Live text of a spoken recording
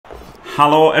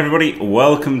Hello everybody,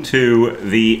 welcome to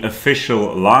the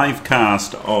official live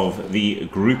cast of the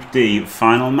Group D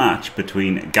final match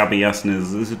between Gabillas and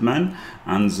his Lizardmen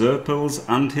and Xurpils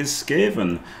and his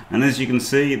Skaven. And as you can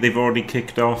see, they've already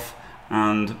kicked off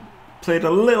and played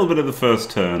a little bit of the first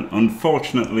turn.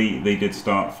 Unfortunately, they did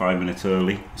start 5 minutes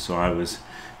early, so I was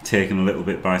taken a little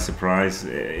bit by surprise.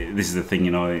 This is the thing,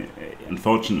 you know,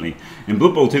 unfortunately. In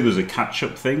Blood Bowl 2 there's a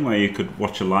catch-up thing where you could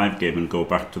watch a live game and go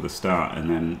back to the start and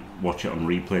then watch it on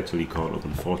replay till you caught up.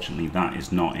 Unfortunately, that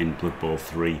is not in Blood Bowl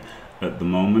 3 at the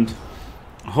moment.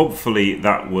 Hopefully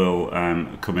that will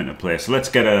come into play. So let's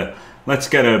get a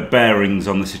bearings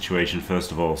on the situation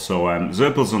first of all. So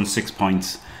Xurpils on 6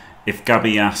 points. If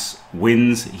Gabillas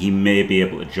wins, he may be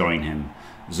able to join him.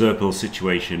 Xurpils'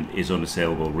 situation is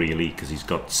unassailable really because he's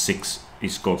scored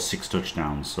 6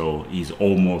 touchdowns, so he's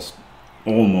almost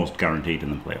guaranteed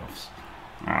in the playoffs.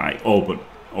 All right, all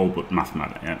but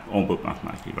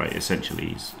mathematically, right? Essentially,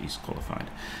 he's qualified.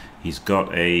 He's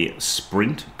got a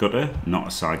sprint gutter, not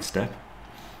a sidestep.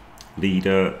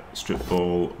 Leader, strip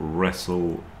ball,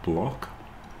 wrestle, block,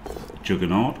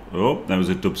 juggernaut. Oh, there was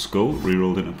a dub skull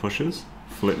rerolled into pushes.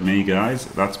 Flip me, guys.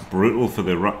 That's brutal for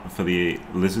the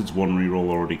Lizards. 1 reroll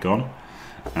already gone.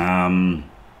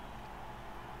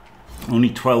 Only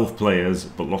 12 players,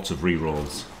 but lots of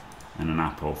rerolls and an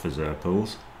apple for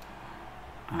Xurpils.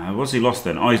 What's he lost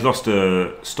then? Oh, he's lost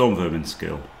a Storm Vermin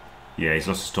skill. Yeah, he's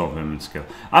lost a Storm Vermin skill.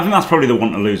 I think that's probably the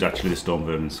one to lose. Actually, the Storm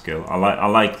Vermin skill. I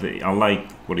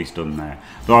like what he's done there.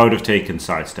 Though I would have taken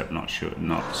sidestep, not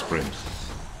sprint.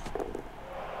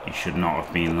 He should not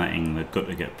have been letting the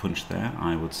gutter get punched there,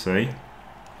 I would say.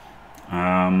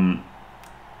 And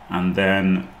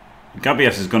then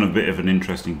Gabillas has gone a bit of an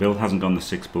interesting build. Hasn't gone the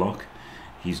 6 block.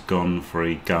 He's gone for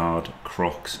a guard,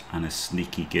 Crocs, and a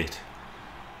sneaky git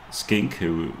skink,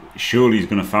 who surely is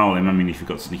going to foul him. I mean, if you've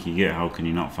got sneaky git, how can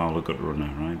you not foul a gutter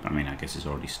runner, right? I mean, I guess he's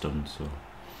already stunned. So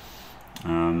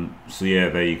yeah,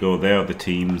 there you go. There are the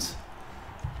teams.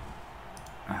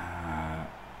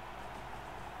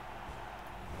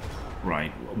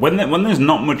 Right, when there's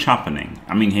not much happening,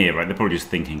 I mean here, right, they're probably just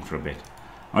thinking for a bit.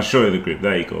 I'll show you the group.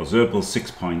 There you go. Xurpils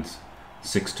 6 points,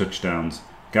 6 touchdowns.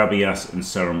 Gabillas and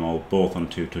Ceramol both on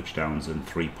 2 touchdowns and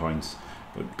 3 points.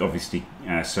 But obviously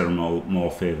Ceramol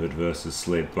more favoured versus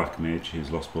Slade Blackmage,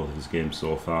 who's lost both of his games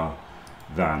so far,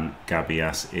 than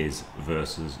Gabillas is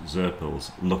versus Xurpils.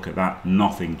 Look at that,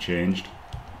 nothing changed.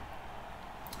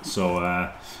 So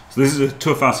this is a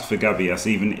tough ask for Gabillas.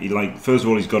 Even first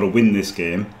of all, he's got to win this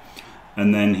game.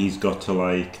 And then he's got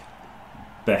to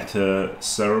better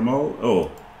Ceramol. Oh,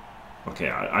 okay.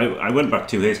 I went back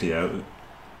too hastily there.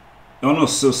 Oh no,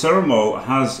 so Ceramol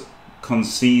has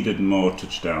conceded more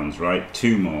touchdowns, right?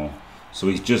 2 more. So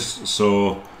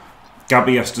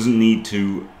Gabillas doesn't need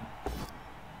to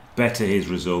better his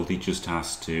result. He just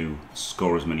has to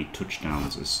score as many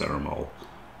touchdowns as Ceramol,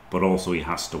 but also he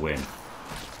has to win.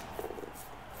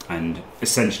 And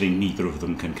essentially, neither of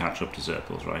them can catch up to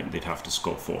Xurpils, right? They'd have to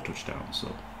score 4 touchdowns.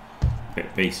 So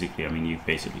basically, I mean, you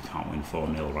basically can't win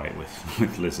 4-0, right,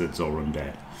 with Lizards or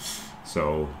Undead.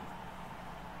 So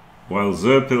while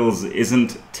Xurpils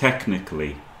isn't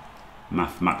technically,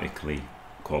 mathematically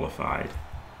qualified,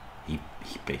 he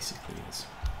basically is.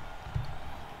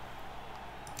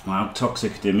 Wow,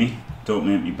 toxic Dimmy. Don't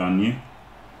make me ban you.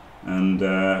 And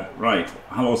right,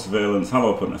 hello Surveillance,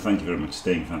 hello Punter, thank you very much,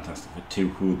 staying fantastic for 2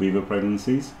 cool beaver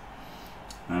pregnancies.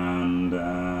 And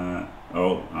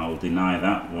oh, I'll deny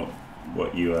that,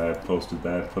 what you posted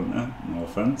there, Punter, no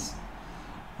offence.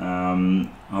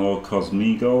 Hello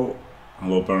Cosmigo,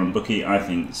 hello Baron Bucky. I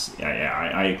think,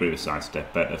 I agree with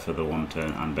sidestep, better for the 1 turn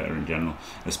and better in general,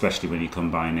 especially when you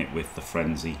combine it with the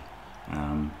frenzy.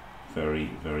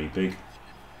 Very, very big.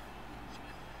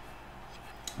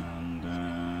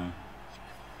 And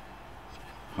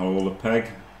hello the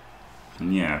peg.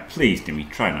 And yeah, please Dimmy,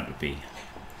 try not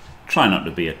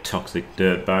to be a toxic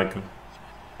dirtbag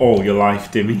all your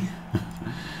life, Dimmy.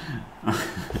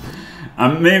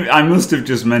 Maybe I must have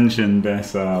just mentioned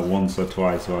this once or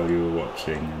twice while you were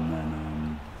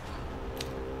watching,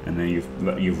 and then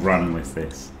you've run with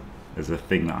this as a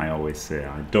thing that I always say.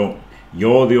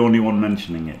 You're the only one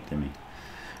mentioning it, Dimmy.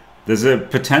 There's a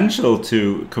potential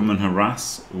to come and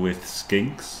harass with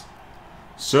skinks.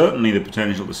 Certainly the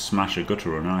potential to smash a gutter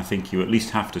runner. I think you at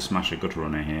least have to smash a gutter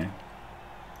runner here.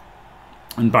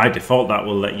 And by default that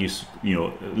will let you,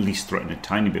 at least threaten a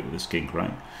tiny bit with a skink,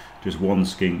 right? Just 1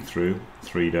 skink through,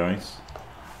 3 dice.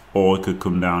 Or it could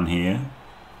come down here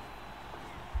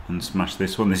and smash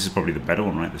this one. This is probably the better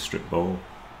one, right? The strip ball.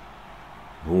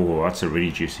 Oh, that's a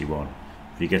really juicy one.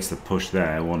 If he gets the push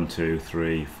there. 1, 2,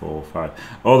 3, 4, 5.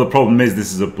 Oh, the problem is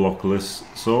this is a blockless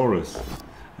Saurus.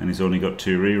 And he's only got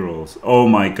 2 rerolls. Oh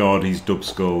my god, he's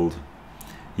dub-skulled.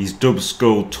 He's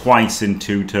dub-skulled twice in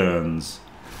 2 turns.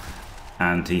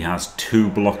 And he has 2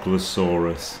 blockless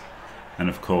Saurus. And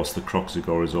of course the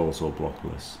Croxigore is also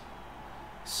blockless.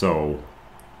 So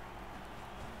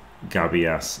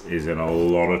Gabillas is in a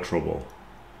lot of trouble.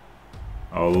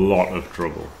 A lot of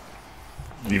trouble.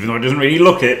 Even though it doesn't really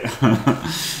look it.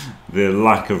 The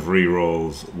lack of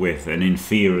rerolls with an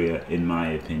inferior, in my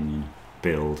opinion,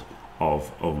 build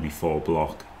of only 4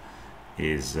 block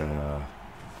is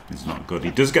not good.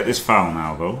 He does get this foul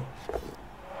now though.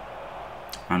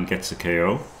 And gets a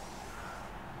KO.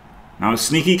 Now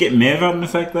Sneaky Git may have had an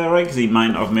effect there, right? Because he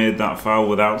might have made that foul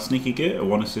without Sneaky Git, a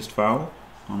 1 assist foul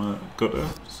on a gutter.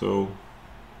 So,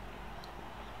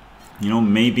 you know,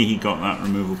 maybe he got that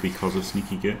removal because of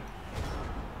Sneaky Git.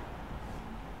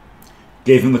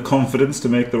 Gave him the confidence to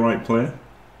make the right play.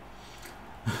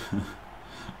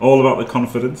 All about the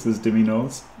confidence, as Dimmy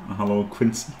knows. Hello,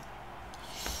 Quincy.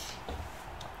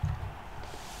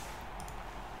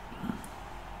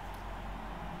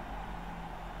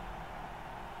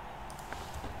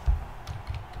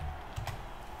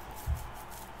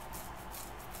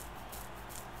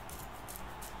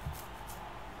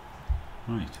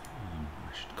 Right,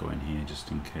 I should go in here just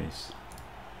in case.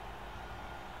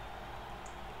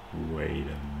 Wait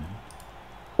a minute.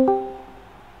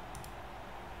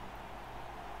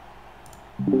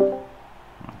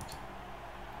 Right.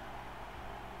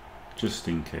 Just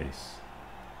in case.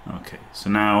 Okay, so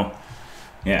now,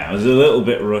 yeah, I was a little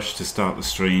bit rushed to start the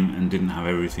stream and didn't have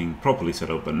everything properly set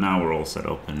up, but now we're all set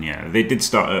up, and yeah, they did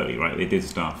start early, right? They did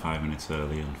start 5 minutes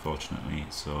early, unfortunately,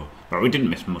 so, but we didn't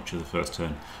miss much of the first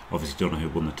turn. Obviously don't know who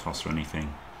won the toss or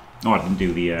anything. Oh, I didn't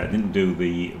do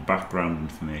the background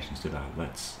information, did I?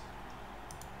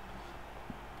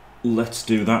 Let's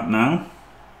do that now.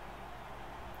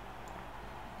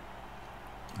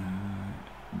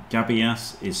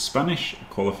 Gabillas is Spanish,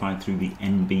 qualified through the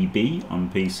NBB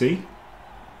on PC.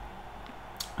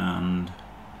 And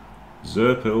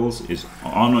Xurpils is,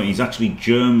 oh no, he's actually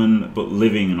German but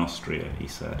living in Austria, he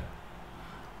said.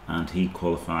 And he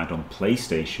qualified on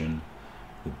PlayStation,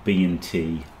 the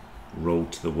B&T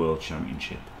Road to the World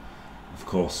Championship. Of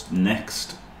course,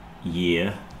 next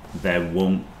year there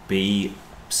won't be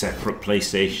separate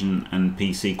PlayStation and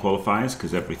PC qualifiers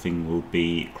because everything will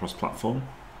be cross-platform,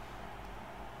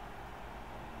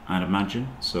 I'd imagine.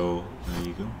 So there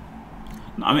you go.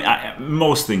 I mean,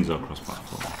 most things are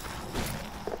cross-platform.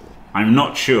 I'm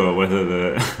not sure whether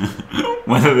the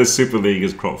whether the Super League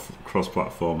is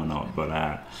cross-platform or not, but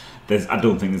I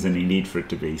don't think there's any need for it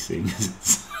to be, seeing as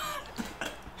it's,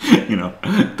 you know,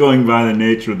 going by the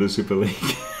nature of the Super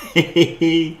League.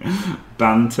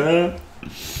 Banter.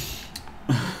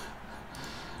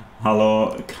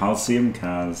 Hello, Calcium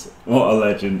Kaz. What a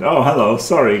legend. Oh, hello.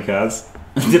 Sorry, Kaz.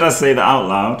 Did I say that out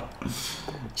loud?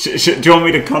 Do you want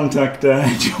me to contact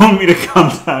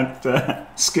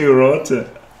Skuro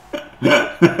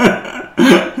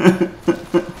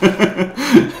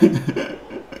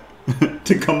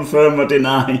to confirm or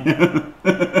deny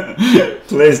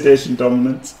PlayStation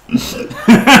dominance?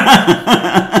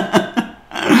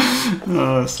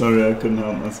 Oh, sorry, I couldn't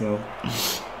help myself.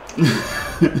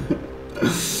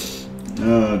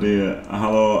 Oh dear.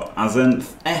 Hello,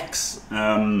 Azenth X.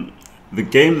 The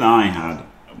game that I had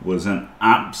was an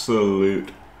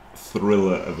absolute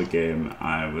thriller of a game.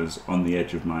 I was on the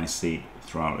edge of my seat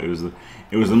throughout. It was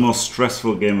the most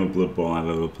stressful game of Blood Bowl I've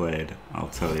ever played, I'll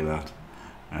tell you that.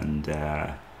 And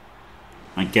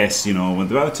I guess, you know,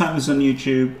 by the time it's on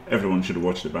YouTube, everyone should have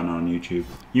watched it by now on YouTube.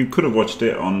 You could have watched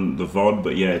it on the VOD,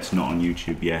 but yeah, it's not on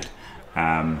YouTube yet.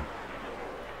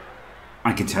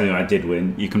 I can tell you I did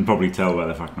win. You can probably tell by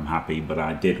the fact I'm happy, but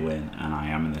I did win, and I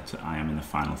am in the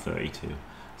final 32.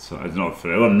 So it's not.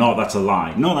 Oh no, that's a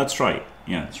lie. No, that's right.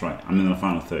 Yeah, that's right. I'm in the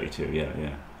final 32.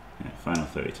 Yeah, final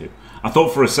 32. I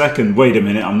thought for a second, wait a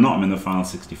minute, I'm not. I'm in the final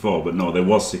 64, but no, there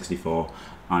was 64.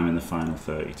 I'm in the final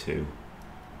 32.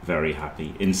 Very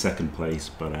happy in second place,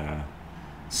 but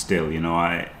still, you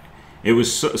know, it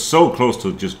was so close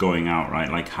to just going out, right?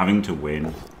 Like having to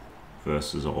win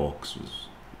versus Orcs was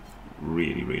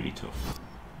really, really tough.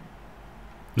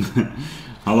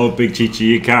 Hello, Big Chichi.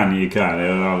 You can.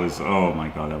 I was. Oh my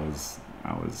god. I was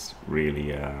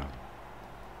really,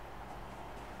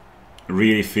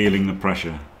 really feeling the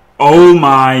pressure. Oh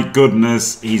my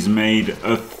goodness! He's made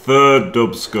a third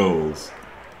dub skulls.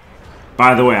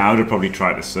 By the way, I would have probably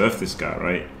tried to surf this guy,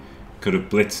 right? Could have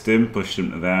blitzed him, pushed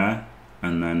him to there,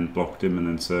 and then blocked him and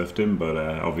then surfed him. But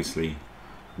obviously,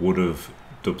 would have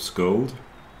dub skulled.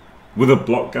 With a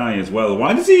block guy as well.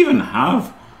 Why does he even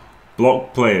have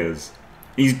block players?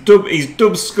 He's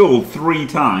dub skulled 3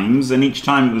 times, and each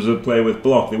time it was a player with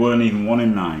block. They weren't even 1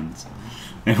 in 9s.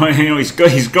 You know,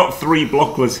 he's got 3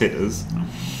 blockless hitters,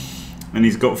 and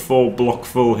he's got 4 block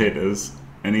full hitters,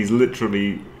 and he's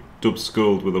literally dub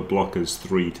skulled with a blockers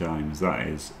 3 times. That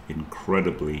is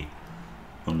incredibly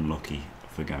unlucky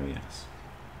for Gabillas.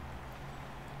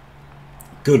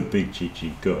 Good Big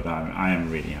Chichi, good. I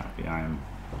am really happy. I am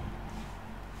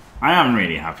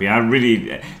really happy.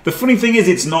 The funny thing is,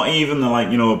 it's not even the,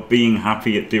 like, you know, being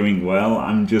happy at doing well.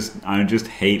 I just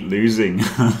hate losing.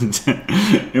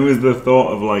 It was the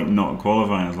thought of, like, not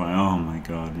qualifying. I was like, oh my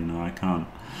god, you know, I can't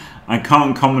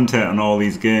commentate on all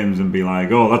these games and be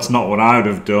like, oh, that's not what I would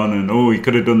have done, and oh, he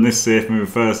could have done this safe move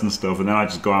first and stuff, and then I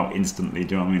just go out instantly.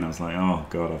 Do you know what I mean? I was like, oh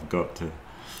god,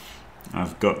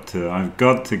 I've got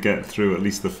to get through at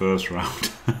least the first round.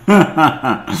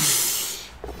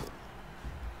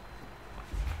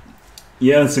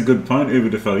 Yeah, that's a good point,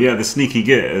 Uberdefell. Yeah, the sneaky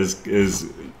git has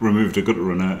removed a gutter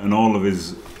runner, and all of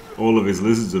his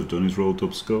lizards have done is rolled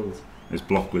up skulls. His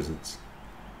block lizards.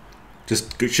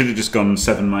 Should have just gone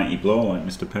 7 mighty blow like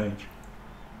Mr. Page.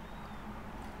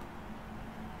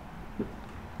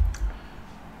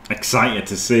 Excited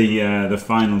to see the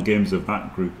final games of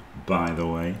that group, by the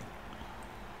way.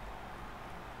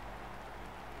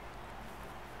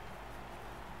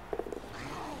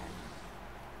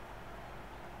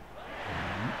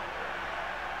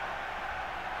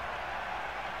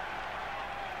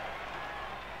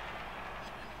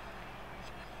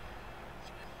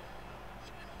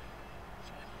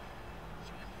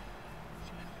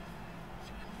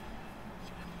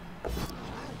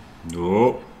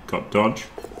 Oh, got dodge.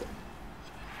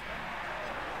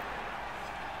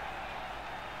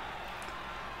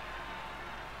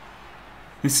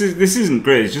 This isn't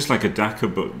great. It's just like a Daka,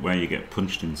 but where you get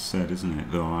punched instead, isn't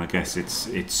it? Though I guess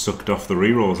it's sucked off the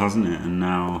rerolls, hasn't it? And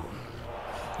now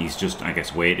he's just, I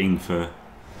guess, waiting for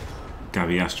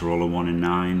Gabillas to roll a 1 in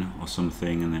 9 or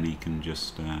something, and then he can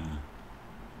just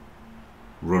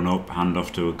run up, hand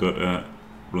off to a gutter,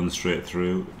 run straight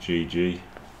through. GG.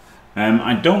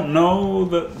 I don't know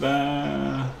that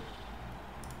they're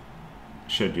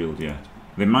scheduled yet.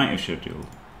 They might have scheduled.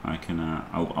 I can.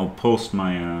 I'll post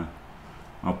my.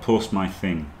 I'll post my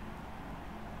thing.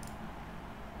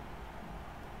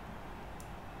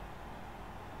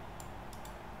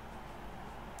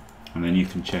 And then you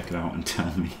can check it out and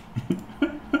tell me.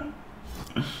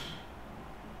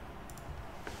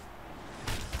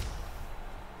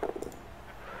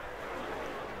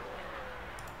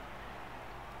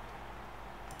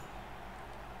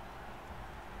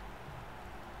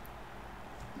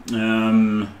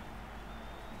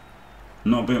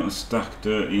 Not being able to stack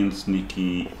dirty and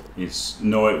sneaky is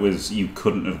no. It was you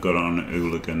couldn't have got on a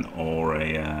hooligan or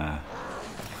a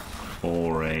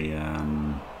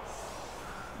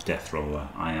death roller.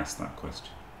 I asked that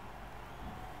question.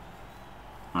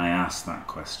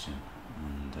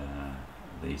 And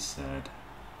they said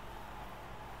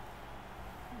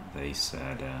they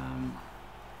said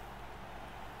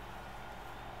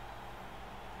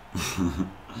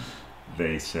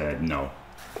no.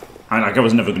 I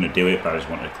was never going to do it, but I just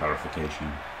wanted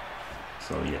clarification.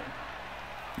 So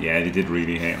yeah, they did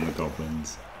really hate on the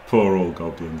goblins. Poor old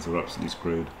goblins, they're absolutely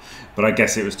screwed. But I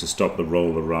guess it was to stop the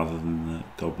roller rather than the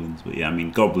goblins. But yeah, I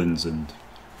mean, goblins and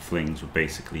flings were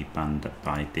basically banned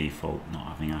by default, not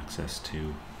having access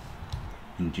to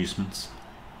inducements.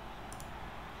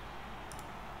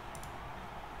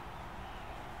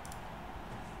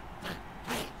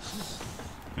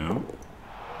 No.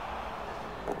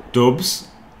 Dubs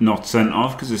not sent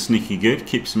off because a sneaky git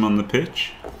keeps him on the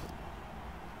pitch.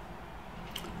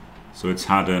 So it's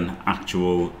had an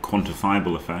actual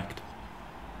quantifiable effect.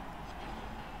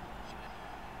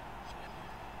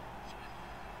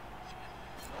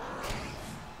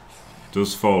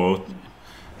 Does follow.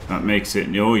 That makes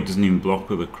it. Oh, he doesn't even block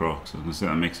with the Crocs. I was going to say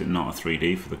that makes it not a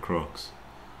 3D for the Crocs,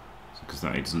 because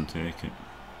that he doesn't take it.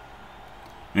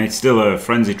 And it's still a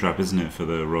frenzy trap, isn't it, for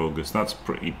the Rogus? That's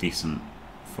pretty decent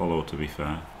follow, to be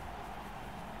fair.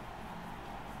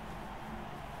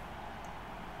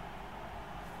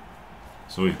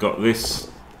 So we've got this.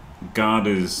 Guard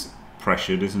is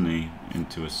pressured, isn't he,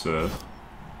 into a surf.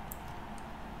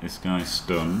 This guy's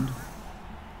stunned.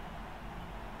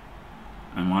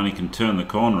 And while he can turn the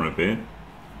corner a bit,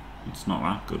 it's not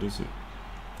that good, is it?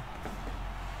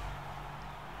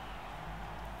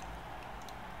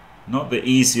 Not the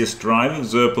easiest drive of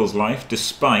Xurpils' life,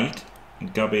 despite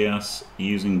Gabillas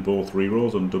using both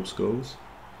rerolls on dub skulls.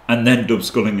 And then dub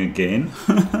sculling again.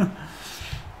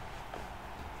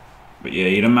 But yeah,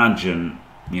 you'd imagine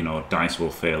you know, dice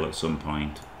will fail at some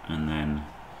point, and then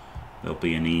there'll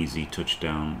be an easy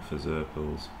touchdown for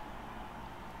Xurpils.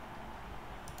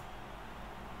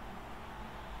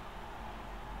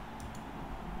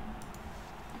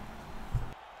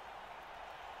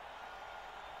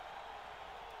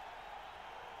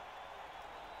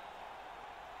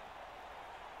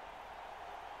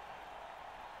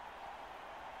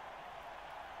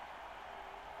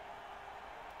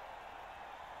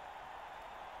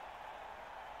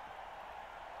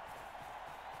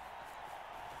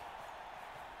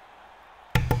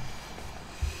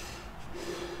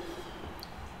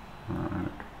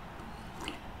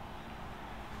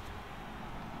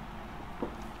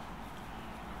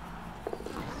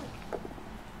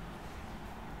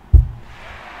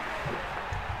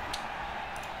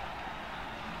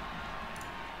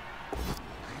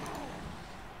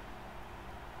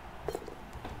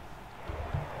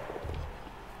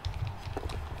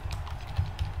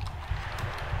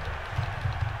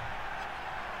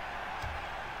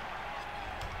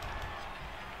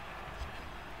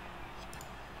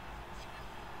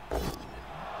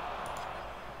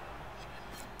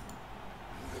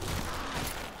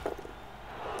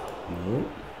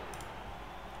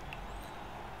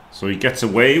 So he gets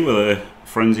away with a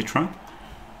frenzy trap.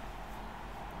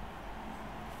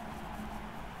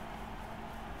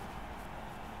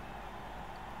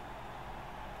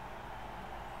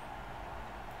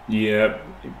 Yeah,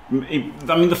 I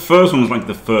mean the first one was like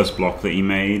the first block that he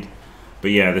made, but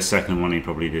yeah, the second one he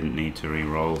probably didn't need to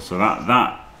re-roll. So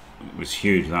that was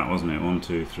huge, that wasn't it? 1,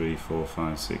 2, 3, 4,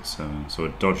 5, 6, 7. So a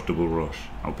dodge double rush.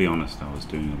 I'll be honest, I was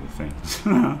doing other things.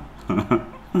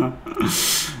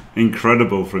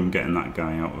 Incredible for him getting that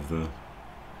guy out of the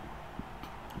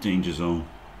danger zone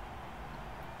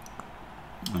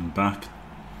and back.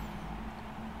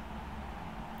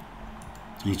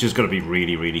 He's just got to be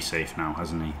really, really safe now,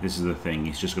 hasn't he? This is the thing.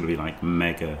 He's just got to be like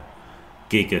mega,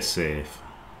 giga safe.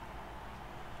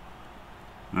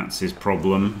 That's his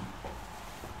problem.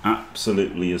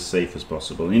 Absolutely as safe as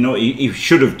possible. You know, he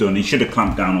should have done. He should have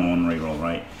clamped down on one reroll,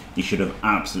 right? He should have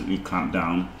absolutely clamped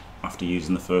down after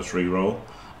using the first reroll,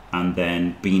 and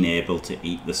then being able to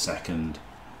eat the second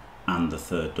and the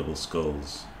third double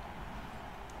skulls.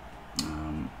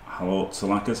 Hello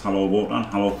Salakas, hello Wotan,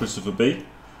 hello Christopher B.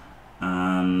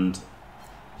 And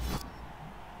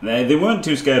they weren't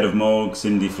too scared of Morg,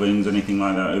 Cindy Flings, anything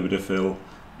like that, Uberdafil.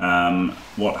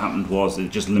 What happened was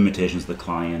just limitations of the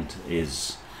client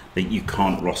is that you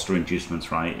can't roster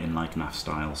inducements right in like NAF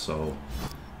style, so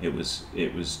it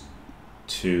was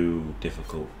too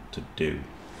difficult to do.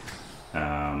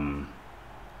 I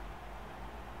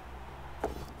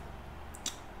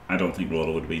don't think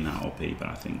Roller would have been that OP, but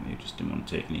I think they just didn't want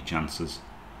to take any chances.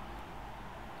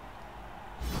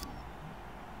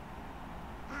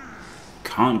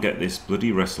 Can't get this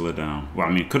bloody wrestler down. Well,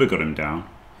 I mean, could have got him down.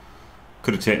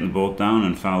 Could have taken the board down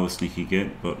and fouled the sneaky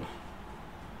git, but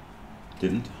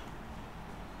didn't.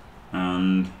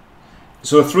 And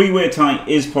so a three-way tie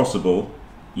is possible.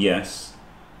 Yes,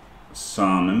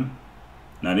 Sarnum,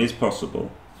 that is possible.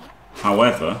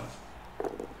 However,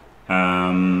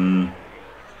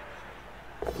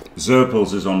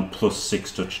 Xurpils is on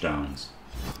 +6 touchdowns,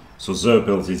 so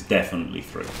Xurpils is definitely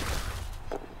through.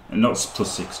 And not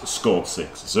 +6, scored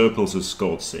 6. Xurpils has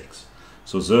scored 6.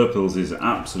 So Xurpils is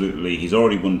absolutely, he's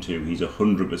already won 2, he's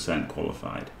 100%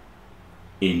 qualified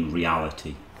in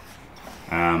reality.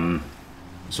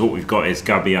 So what we've got is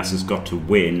Gabillas has got to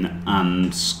win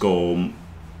and score.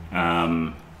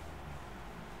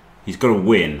 He's got to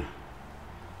win.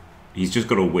 He's just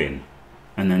got to win.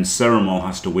 And then Ceramol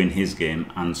has to win his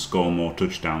game and score more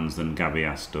touchdowns than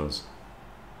Gabillas does.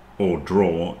 Or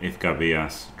draw if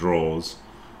Gabillas draws.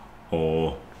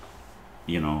 Or,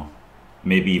 you know,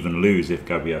 maybe even lose if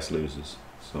Gabillas loses.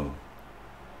 So,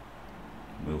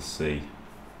 we'll see.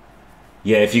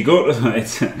 Yeah, if you go to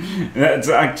that's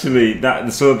actually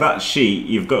that. So that sheet,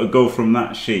 you've got to go from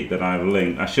that sheet that I've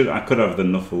linked. I could have the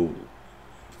Nuffle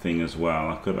thing as well.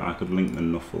 I could link the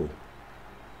Nuffle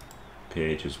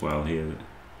page as well.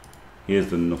 Here's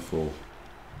the Nuffle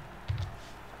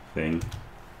thing.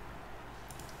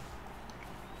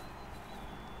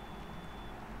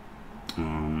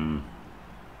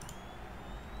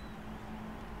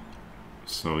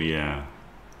 So yeah,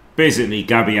 basically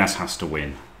Gabillas has to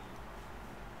win,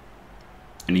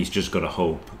 and he's just got to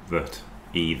hope that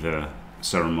either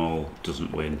Ceramol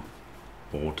doesn't win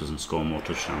or doesn't score more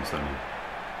touchdowns than him.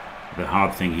 The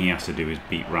hard thing he has to do is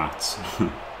beat Rats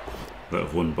that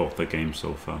have won both their games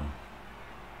so far.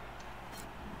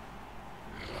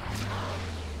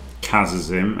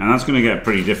 Kazes him, and that's going to get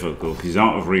pretty difficult because he's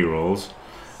out of rerolls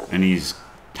and he's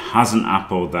hasn't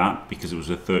appoed that because it was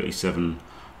a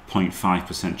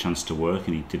 37.5% chance to work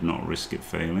and he did not risk it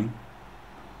failing.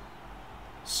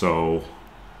 So,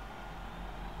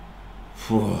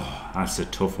 that's a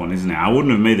tough one, isn't it? I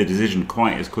wouldn't have made the decision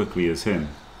quite as quickly as him.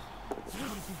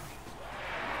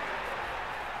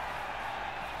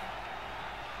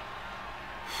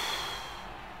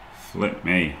 Flip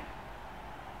me.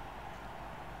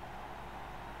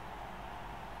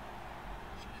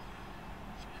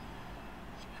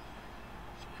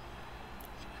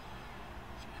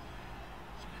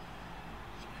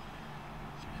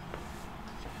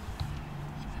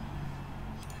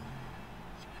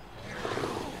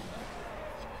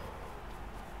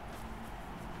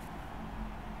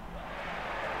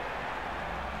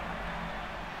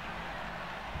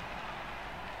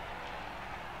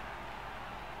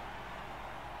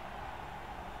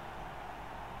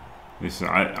 This, do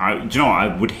you know what? I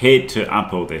would hate to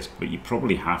appo this, but you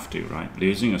probably have to, right?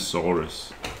 Losing a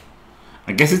Saurus.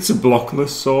 I guess it's a blockless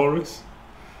Saurus.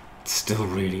 It's still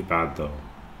really bad, though.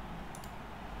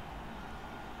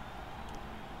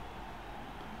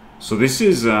 So this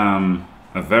is a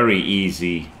very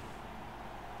easy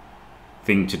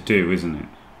thing to do, isn't it?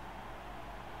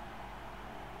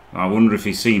 I wonder if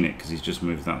he's seen it, because he's just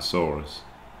moved that Saurus.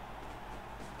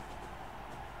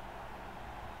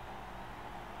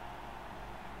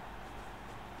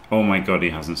 Oh my god,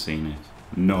 he hasn't seen it.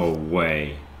 No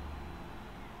way.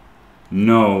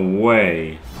 No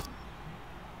way.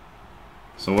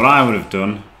 So what I would have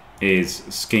done is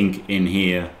skink in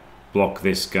here, block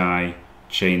this guy,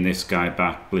 chain this guy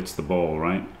back, blitz the ball,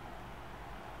 right?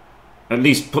 At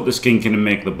least put the skink in and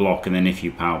make the block, and then if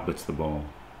you power blitz the ball.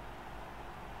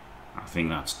 I think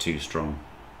that's too strong.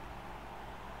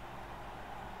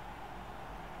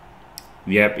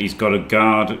 Yep, he's got a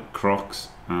guard, Crocs,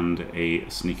 and a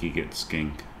sneaky git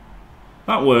skink.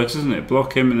 That works, doesn't it?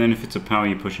 Block him, and then if it's a power,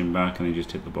 you push him back, and then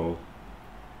just hit the ball.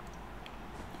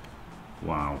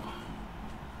 Wow.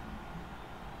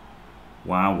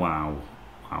 Wow, wow.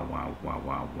 Wow, wow, wow,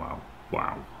 wow, wow,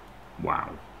 wow, wow.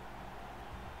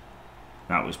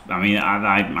 That was, I mean,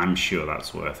 I'm sure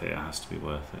that's worth it. It has to be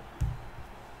worth it.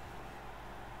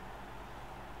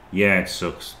 Yeah, it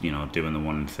sucks, you know, doing the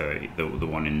 1 in 30, the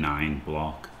 1 in 9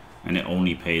 block. And it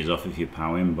only pays off if you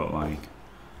power him, but like,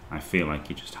 I feel like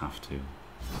you just have to.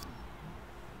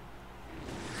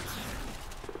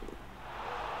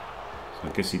 So I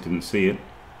guess he didn't see it.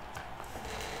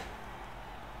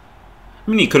 I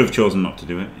mean, he could have chosen not to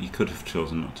do it. He could have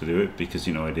chosen not to do it because,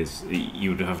 you know, it is,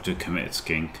 you would have to commit a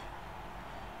skink.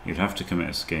 You'd have to commit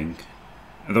a skink.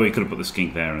 Although he could have put the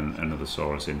skink there and another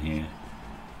Saurus in here.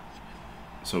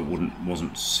 So it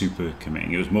wasn't super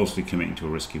committing. It was mostly committing to a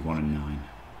risky 1 in 9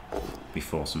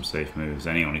 before some safe moves.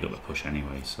 And he only got the push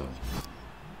anyway, so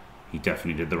he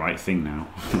definitely did the right thing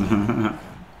now.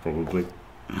 Probably.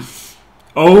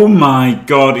 Oh my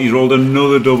god, he rolled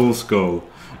another double skull.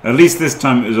 At least this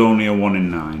time it was only a 1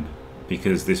 in 9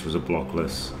 because this was a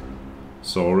blockless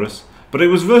Saurus. But it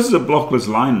was versus a blockless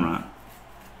line rat.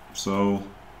 So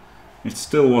it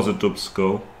still was a dub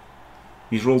skull.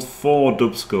 He's rolled 4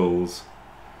 dub skulls.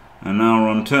 And now we're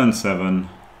on turn 7.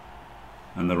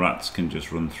 And the rats can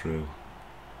just run through.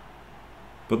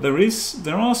 But there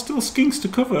are still skinks to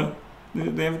cover.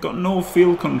 They have got no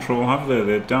field control, have they?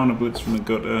 They're down a blitz from the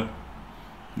gutter.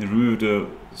 They removed a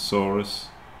Saurus.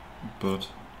 But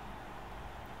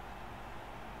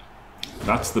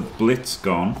that's the blitz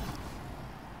gone.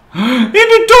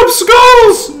 Into dub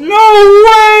skulls! No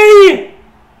way!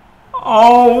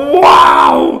 Oh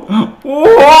wow!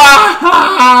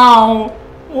 Wow!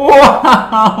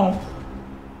 Wow!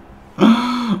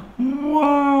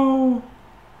 Wow!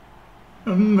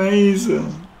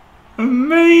 Amazing!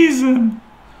 Amazing!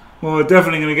 Well, we're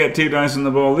definitely going to get 2 dice on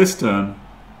the ball this turn.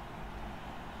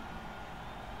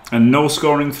 And no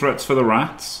scoring threats for the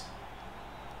rats.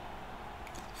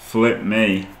 Flip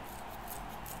me.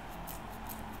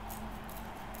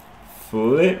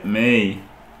 Flip me.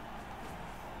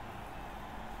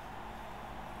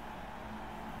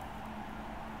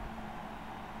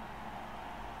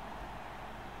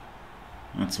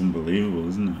 That's unbelievable,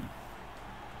 isn't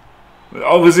it?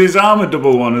 Obviously, it's armor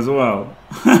double 1 as well.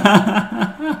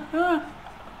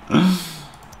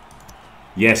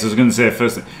 Yes, I was going to say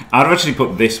first thing. I'd have actually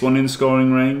put this one in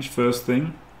scoring range first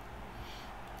thing.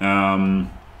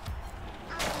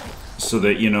 So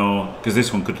that, you know, because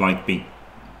this one could like be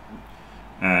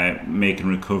making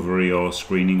recovery or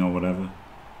screening or whatever.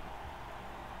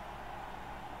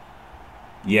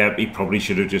 Yeah, he probably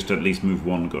should have just at least moved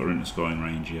 1 gutter into scoring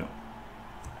range, yeah.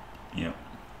 Yep.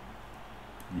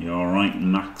 You're alright,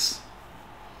 Max.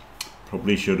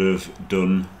 Probably should have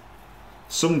done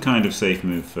some kind of safe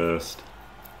move first.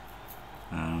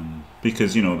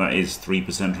 Because, you know, that is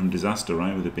 3% from disaster,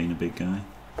 right, with it being a big guy.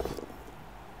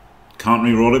 Can't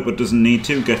re-roll it, but doesn't need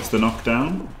to. Gets the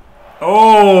knockdown.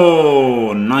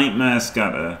 Oh, nightmare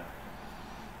scatter.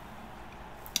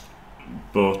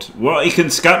 But, well, he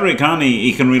can scatter it, can't he?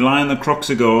 He can rely on the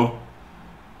Croxigo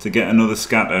to get another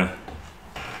scatter.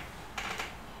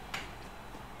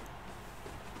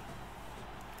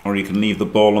 Or he can leave the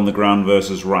ball on the ground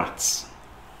versus rats.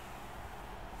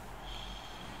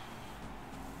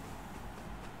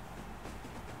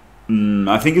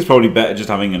 I think it's probably better just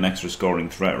having an extra scoring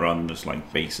threat rather than just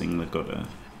like basing the gutter.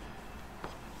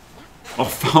 Oh,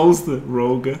 fouls the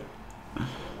Roger.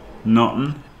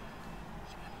 Nothing.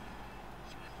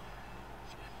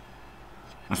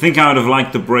 I think I would have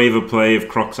liked the braver play of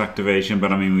Croc's activation,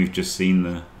 but I mean we've just seen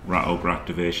the Rat Ogre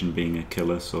activation being a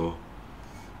killer, so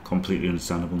completely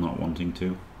understandable not wanting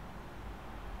to.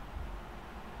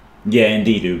 Yeah,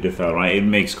 indeed, Udafel, right? It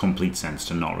makes complete sense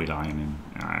to not rely on him.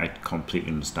 I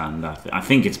completely understand that. I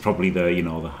think it's probably the, you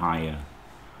know, the higher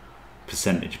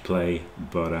percentage play,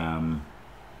 but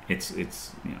it's you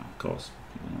know, of course,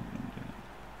 people are not going to do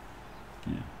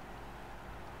it.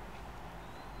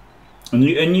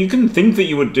 Yeah. And you can think that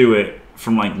you would do it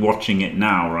from like watching it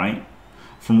now, right?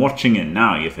 From watching it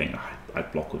now, you think, oh,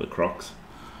 I'd block with the Crocs,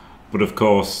 but of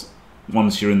course,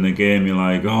 once you're in the game, you're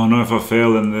like, oh no, if I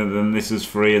fail, then this is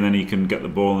free, and then he can get the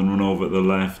ball and run over at the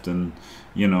left, and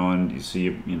you know, and you see,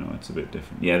 you know, it's a bit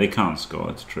different. Yeah, they can't score.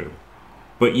 It's true,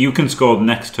 but you can score the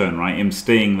next turn, right? Him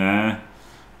staying there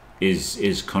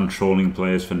is controlling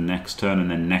players for next turn,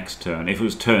 and then next turn. If it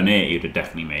was turn 8, you'd have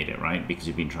definitely made it, right? Because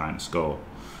you've been trying to score.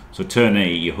 So turn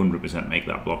 8, you 100% make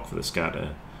that block for the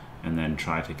scatter, and then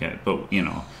try to get. But you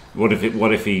know, what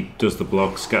if he does the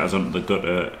block, scatters onto the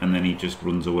gutter, and then he just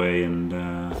runs away and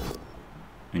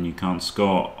you can't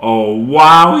score? Oh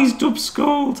wow, he's dub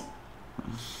scored.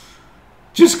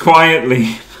 Just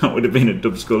quietly, that would have been a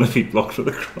dub skull if he blocked for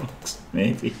the Crocs,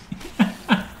 maybe.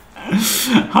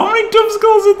 How many dub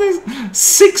skulls in this?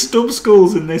 6 dub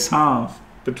skulls in this half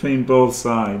between both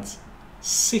sides.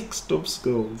 6 dub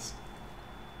skulls.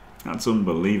 That's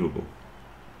unbelievable.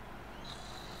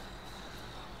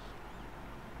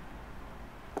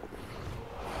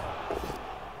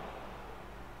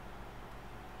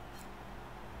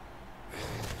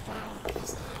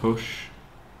 Push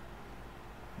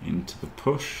into the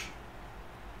push.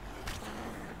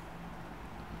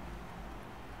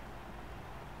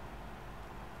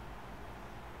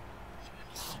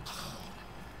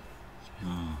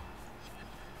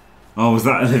 Oh, was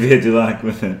that Olivier Dulac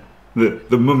with it?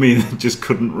 The mummy that just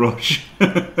couldn't rush.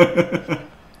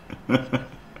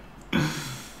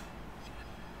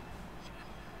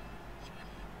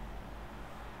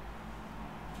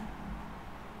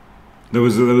 There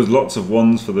was lots of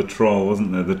ones for the troll,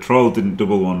 wasn't there? The troll didn't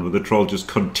double one, but the troll just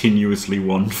continuously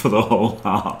won for the whole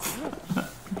half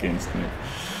against me.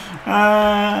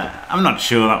 I'm not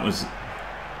sure that was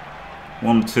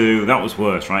 1-2. That was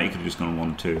worse, right? You could have just gone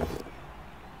 1-2.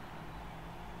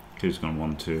 Could have just gone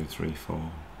 1, 2, 3,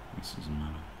 4. This doesn't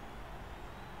matter.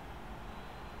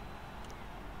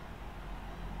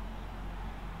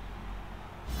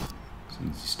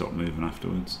 Since you stop moving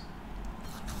afterwards.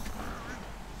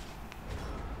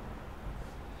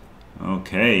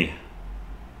 Okay.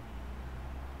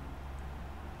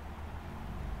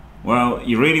 Well,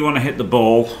 you really want to hit the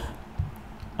ball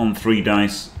on 3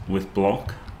 dice with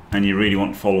block, and you really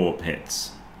want follow-up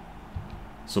hits.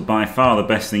 So by far the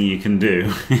best thing you can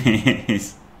do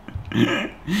is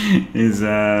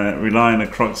rely on a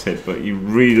Crocs hit, but he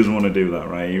really doesn't want to do that,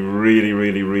 right? He really,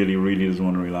 really, really, really doesn't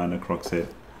want to rely on a Crocs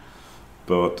hit.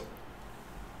 But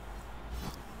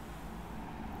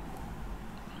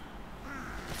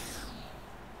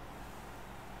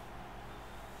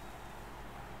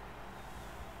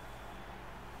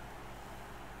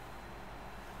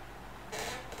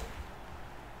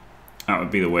that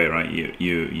would be the way, right?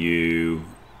 You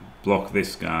block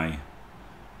this guy,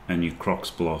 and you Crocs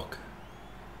block,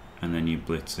 and then you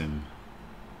blitz him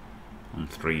on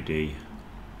 3D,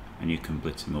 and you can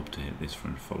blitz him up to hit this for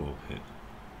a follow-up hit.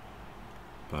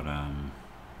 But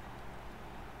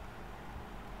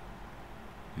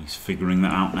he's figuring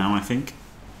that out now, I think.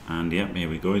 And yep, here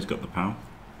we go. He's got the power.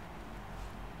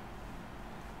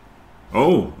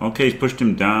 Oh, okay. He's pushed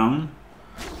him down.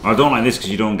 I don't like this because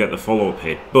you don't get the follow-up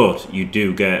hit, but you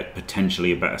do get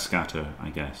potentially a better scatter, I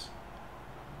guess.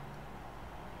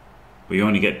 But you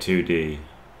only get 2D.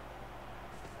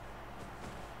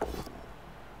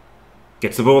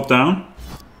 Gets the board down.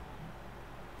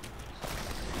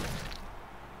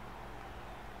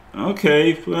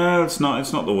 Okay, well, it's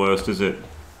not the worst, is it?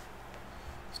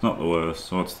 It's not the worst.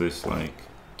 So what's this like?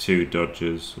 2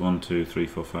 dodges. 1, 2, 3,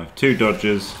 4, 5. 2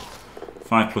 dodges.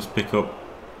 5 plus pickup.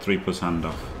 3 plus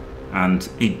handoff. And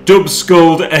he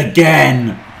dub-skulled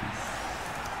again!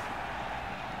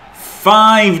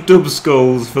 5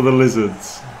 dub-skulls for the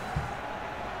lizards.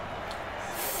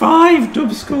 5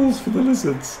 dub-skulls for the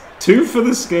lizards. 2 for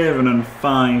the Skaven and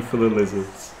 5 for the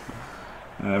lizards.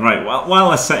 Right, while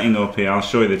they're setting up here, I'll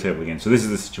show you the table again. So this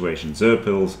is the situation.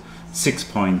 Xurpils, 6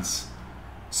 points,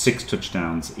 6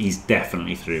 touchdowns. He's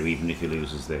definitely through, even if he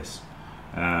loses this.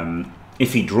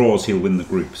 If he draws, he'll win the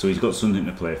group. So he's got something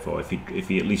to play for. If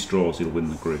he at least draws, he'll win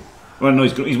the group. Well, no,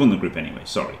 he's won the group anyway.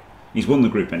 Sorry. He's won the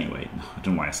group anyway. I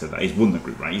don't know why I said that. He's won the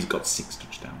group, right? He's got 6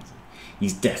 touchdowns.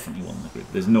 He's definitely won the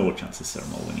group. There's no chance of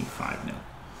Ceremol winning 5-0.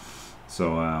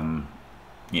 So,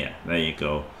 yeah, there you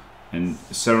go. And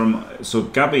so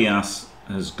Gabillas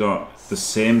has got the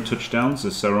same touchdowns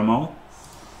as Ceremol.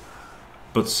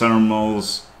 But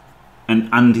Ceremol's...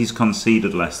 And he's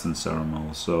conceded less than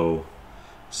Ceremol. So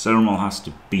Ceremol has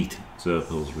to beat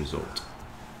Xurpils' result.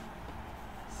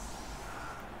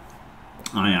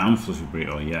 I am Fluffy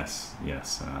Burrito, yes.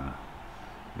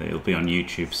 It'll be on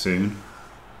YouTube soon.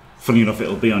 Funny enough,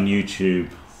 it'll be on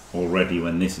YouTube already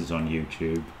when this is on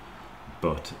YouTube.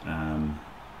 But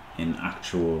in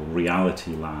actual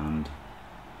reality land...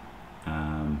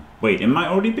 wait, it might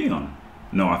already be on.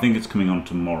 No, I think it's coming on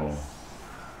tomorrow.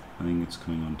 I think it's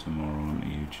coming on tomorrow on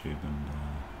YouTube.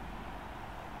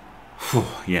 And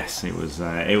yes, it was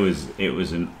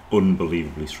an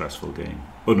unbelievably stressful game.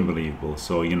 Unbelievable.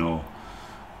 So, you know,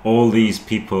 all these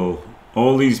people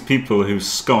who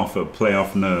scoff at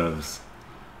playoff nerves,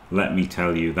 let me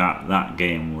tell you that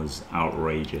game was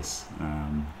outrageous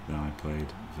that I played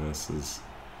versus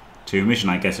Toomish, and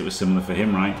I guess it was similar for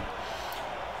him, right?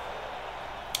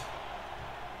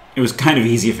 It was kind of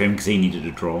easier for him because he needed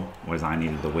a draw, whereas I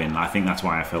needed the win. I think that's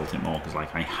why I felt it more, because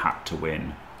like I had to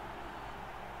win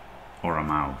or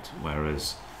I'm out.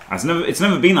 Whereas it's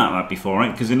never been like that before,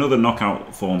 right? Because in other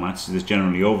knockout formats, there's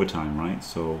generally overtime, right?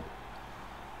 So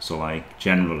like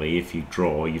generally, if you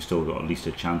draw, you've still got at least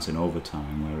a chance in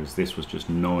overtime. Whereas this was just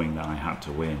knowing that I had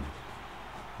to win.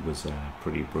 It was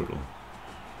pretty brutal.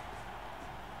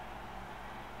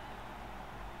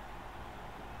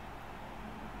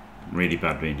 Really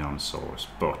bad being down Saurus,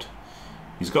 but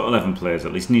he's got 11 players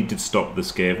at least, and he did stop the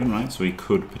Skaven, right? So he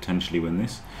could potentially win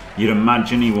this. You'd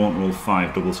imagine he won't roll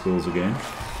 5 double skulls again,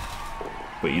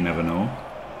 but you never know.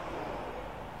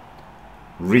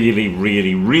 Really,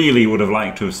 really, really would have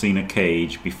liked to have seen a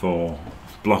cage before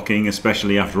blocking,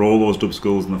 especially after all those double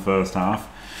skulls in the first half.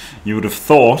 You would have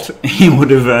thought he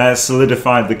would have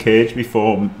solidified the cage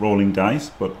before rolling dice,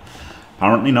 but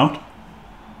apparently not.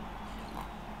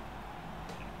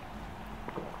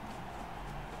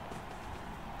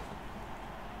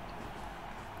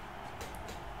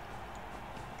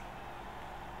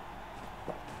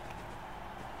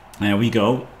 There we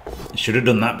go. Should have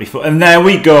done that before. And there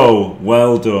we go.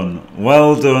 Well done.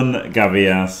 Well done,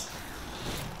 Gabillas.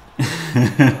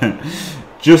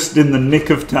 Just in the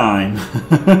nick of time.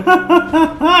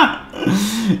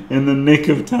 In the nick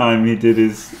of time, he did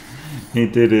his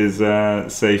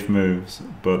safe moves.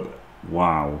 But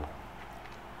wow.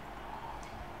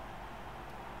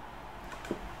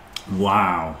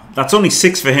 Wow. That's only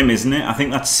 6 for him, isn't it? I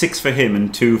think that's 6 for him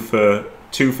and 2 for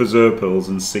Xurpils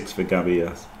and 6 for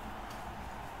Gabillas.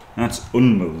 That's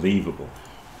unbelievable.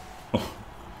 Oh.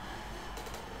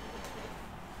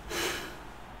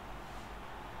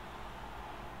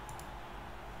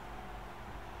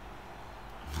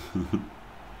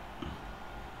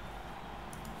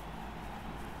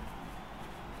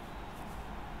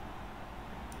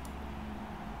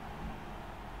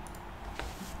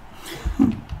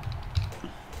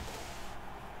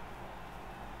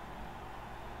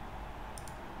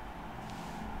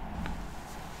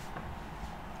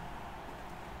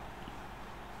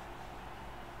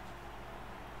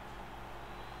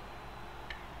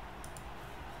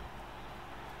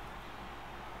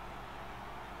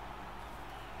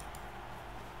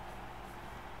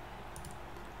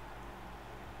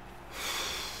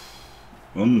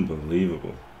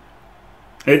 Unbelievable.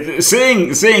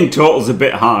 Saying total's a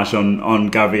bit harsh on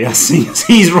Gabillas.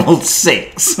 He's rolled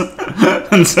 6 and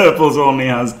Xurpils only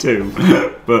has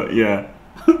 2. But yeah.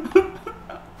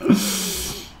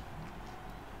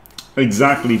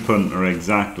 Exactly, punter,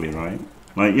 exactly, right?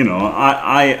 Like, you know,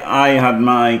 I had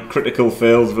my critical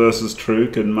fails versus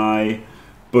Truk and my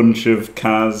bunch of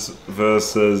Kaz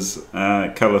versus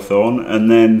Calathorn,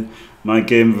 and then my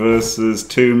game versus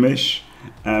Toomish.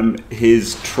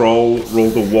 His troll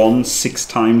rolled a 1 6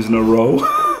 times in a row.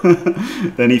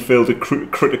 Then he failed a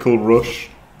critical rush.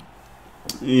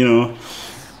 You know,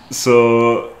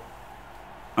 so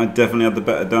I definitely had the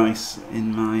better dice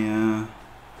in my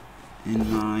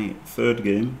third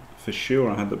game. For sure,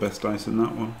 I had the best dice in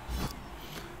that one.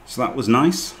 So that was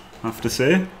nice, I have to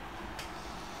say.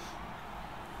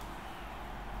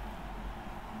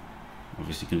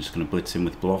 Obviously, I'm just going to blitz in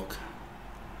with block.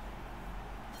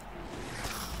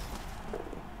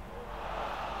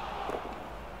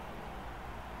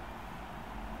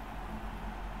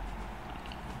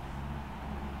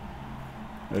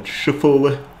 Let's shuffle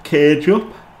the cage up.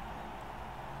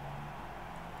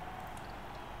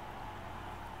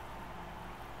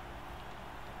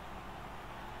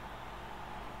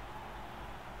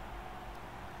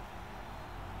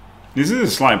 This is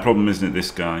a slight problem, isn't it,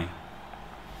 this guy?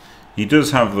 He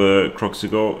does have the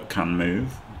Croxigo can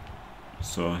move,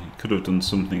 so he could have done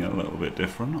something a little bit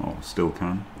different, or still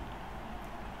can.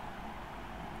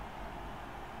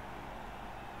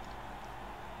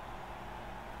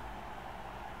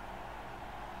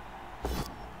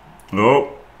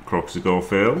 Oh, Croxigo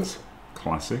fails.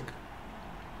 Classic.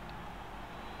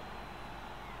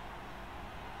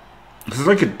 There's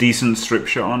like a decent strip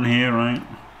shot on here, right?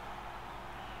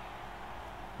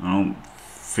 I don't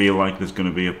feel like there's going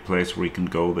to be a place where he can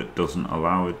go that doesn't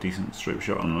allow a decent strip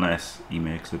shot unless he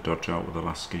makes the dodge out with the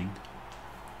last king.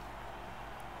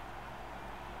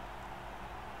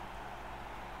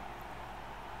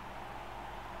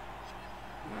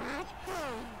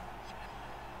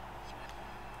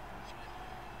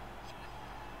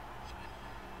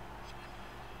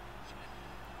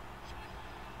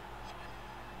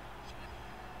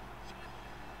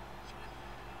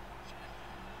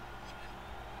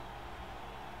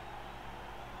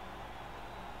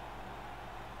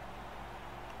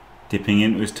 Dipping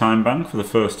into his time bank for the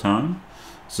first time.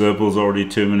 Xurpils already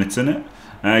 2 minutes in it.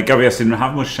 Gabillas didn't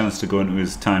have much chance to go into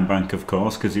his time bank, of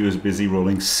course, because he was busy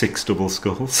rolling 6 double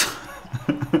skulls.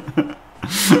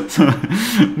 So,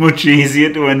 much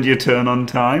easier to end your turn on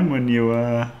time when you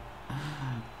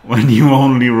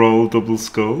only roll double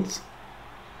skulls.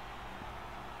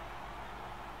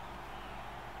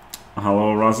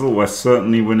 Hello, Razzle. We're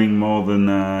certainly winning more than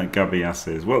Gabillas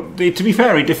is. Well, to be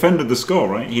fair, he defended the score,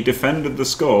 right? He defended the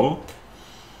score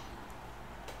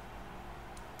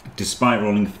despite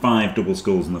rolling 5 double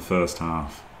skulls in the first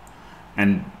half.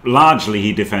 And largely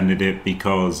he defended it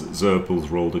because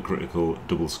Xurpils rolled a critical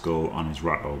double skull on his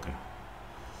Rat Ogre.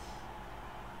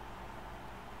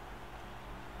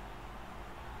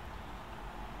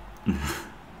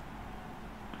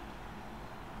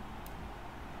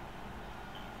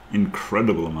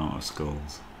 Incredible amount of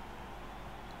skulls.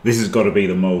 This has got to be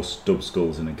the most dub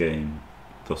skulls in a game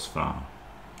thus far.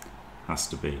 Has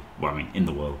to be. Well, I mean, in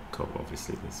the World Cup,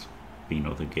 obviously, there's been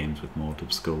other games with more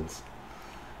dub skulls.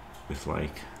 With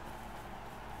like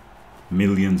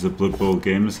millions of Blood Bowl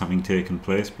games having taken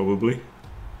place, probably.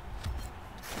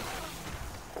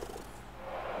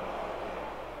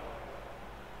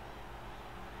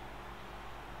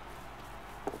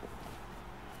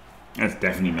 That's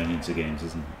definitely millions of games,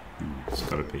 isn't it? It's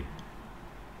got to be.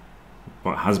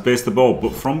 But has based the ball,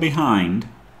 but from behind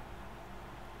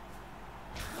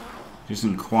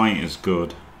isn't quite as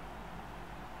good.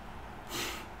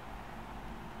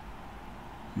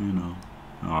 You know.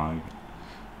 Oh,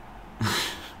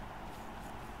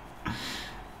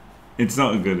 it's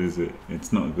not good, is it?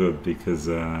 It's not good because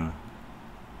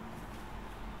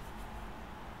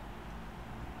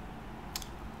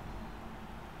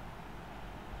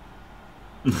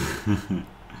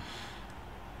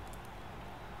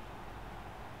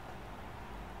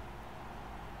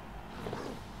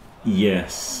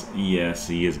yes,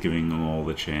 he is giving them all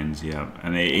the chains, yeah.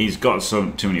 And he's got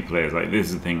too many players. Like, this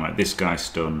is the thing, like, this guy's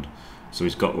stunned. So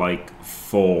he's got like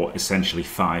 4, essentially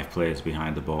 5 players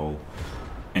behind the ball.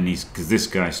 And because this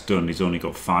guy's stunned, he's only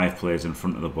got 5 players in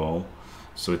front of the ball.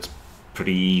 So it's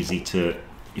pretty easy to,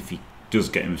 if he does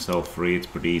get himself free, it's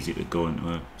pretty easy to go into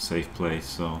a safe place.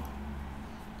 So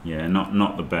yeah,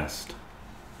 not the best.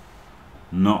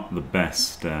 Not the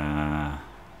best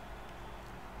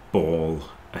ball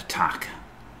attack,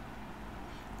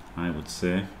 I would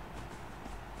say.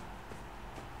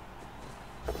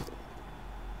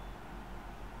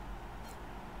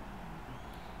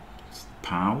 It's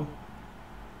Pow.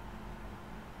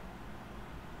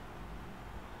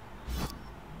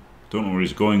 Don't know where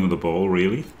he's going with the ball,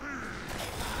 really,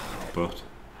 but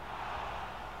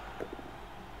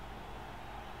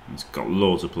he's got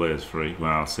loads of players free.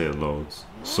 Well, I'll say loads.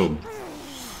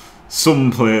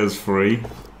 Some players free.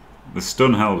 The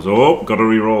stun helps. Oh, got to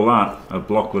re-roll that. A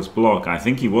blockless block. I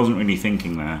think he wasn't really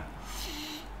thinking there.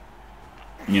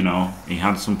 You know, he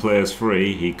had some players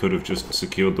free. He could have just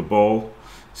secured the ball.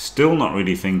 Still not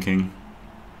really thinking.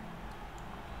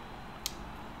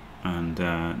 And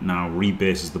now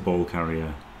rebases the ball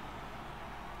carrier.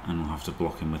 And we'll have to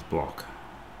block him with block,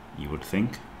 you would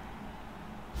think.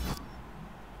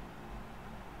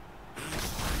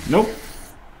 Nope.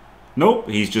 Nope,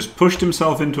 he's just pushed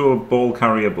himself into a ball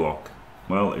carrier block.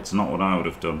 Well, it's not what I would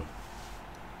have done.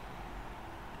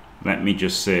 Let me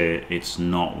just say, it's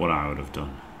not what I would have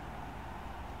done.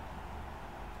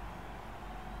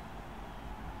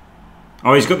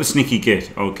 Oh, he's got the sneaky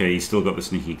git. Okay, he's still got the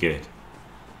sneaky git.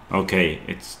 Okay,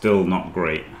 it's still not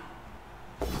great.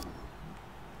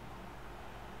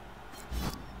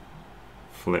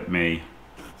 Flip me.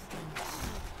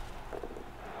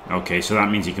 Okay, so that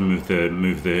means you can move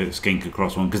the skink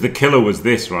across one, because the killer was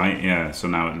this, right? Yeah, so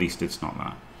now at least it's not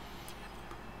that.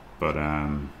 But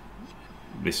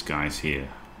this guy's here,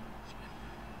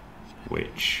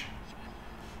 which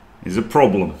is a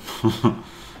problem.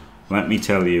 Let me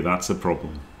tell you, that's a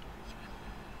problem.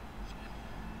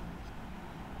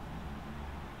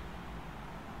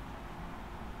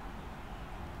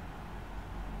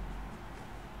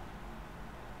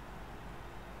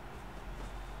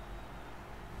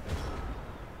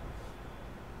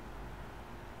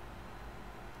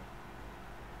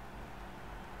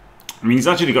 I mean, he's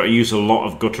actually got to use a lot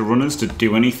of gutter runners to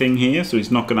do anything here, so he's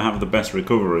not going to have the best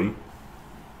recovery.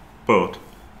 But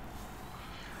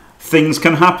things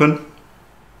can happen.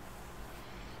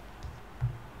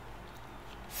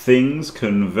 Things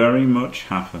can very much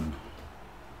happen.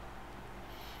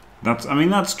 I mean,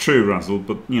 that's true, Razzle,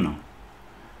 but, you know,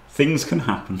 things can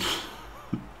happen.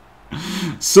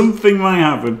 Something might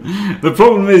happen. The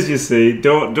problem is, you see,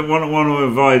 don't want to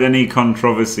avoid any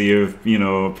controversy of, you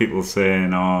know, people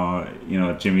saying, oh, you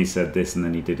know, Jimmy said this and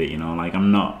then he did it, you know, like,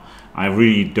 I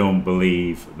really don't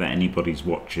believe that anybody's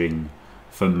watching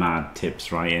for mad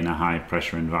tips, right, in a high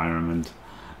pressure environment.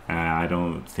 I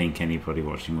don't think anybody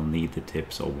watching will need the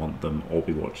tips or want them or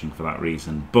be watching for that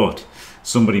reason. But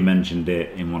somebody mentioned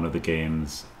it in one of the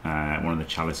games, one of the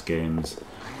Chalice games,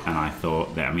 and I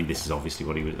thought that, I mean, this is obviously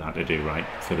what he had to do, right?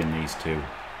 Fill in these two: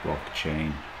 block,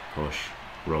 chain, push,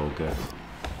 roger,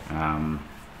 and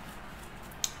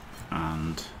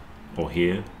or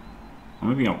here, or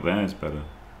maybe up there is better.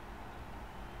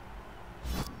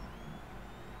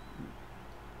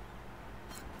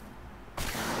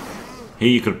 Here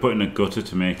you could put in a gutter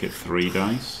to make it 3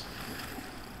 dice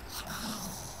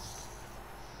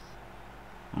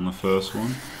on the first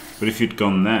one. But if you'd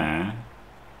gone there,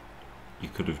 you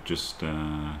could have just... you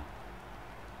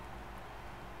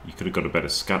could have got a better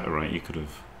scatter, right? You could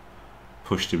have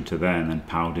pushed him to there and then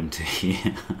powed him to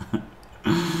here.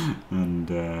 and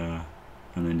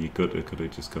then your gutter could have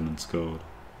just gone and scored.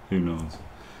 Who knows?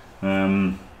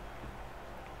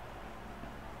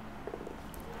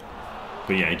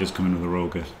 But yeah, he does come in with a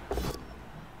roger.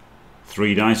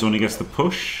 3 dice, only gets the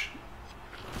push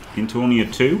into only a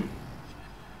 2.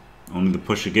 Only the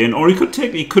push again. Or he could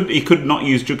take, he could not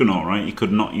use Juggernaut, right? He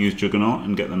could not use Juggernaut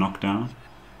and get the knockdown.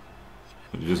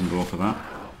 But he doesn't go for that.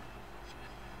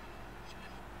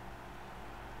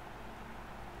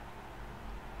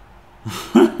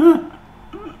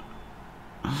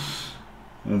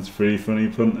 That's pretty funny,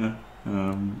 punter.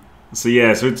 So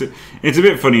yeah, so it's a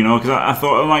bit funny, you know, because I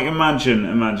thought, like, imagine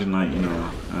like, you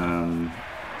know,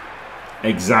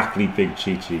 exactly, Big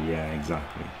Chi-Chi, yeah,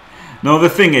 exactly. No, the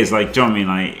thing is, like, do you know what I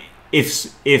mean, like,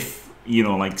 if you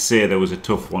know, like, say there was a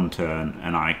tough one turn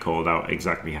and I called out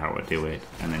exactly how to do it,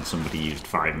 and then somebody used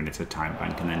 5 minutes of time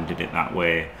bank and then did it that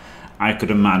way, I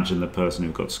could imagine the person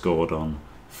who got scored on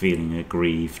feeling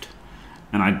aggrieved,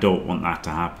 and I don't want that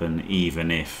to happen,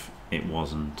 even if it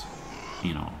wasn't,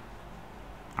 you know,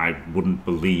 I wouldn't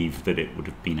believe that it would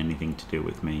have been anything to do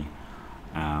with me.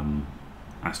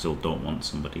 I still don't want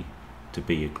somebody to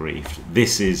be aggrieved.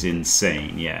 This is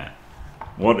insane, yeah.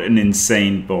 What an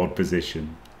insane board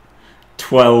position.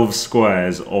 12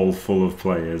 squares all full of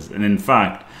players. And in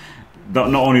fact,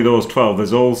 not only those 12,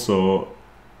 there's also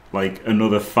like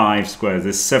another 5 squares.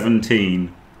 There's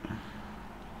 17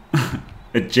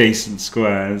 adjacent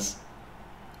squares.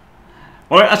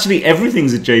 Or actually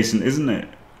everything's adjacent, isn't it?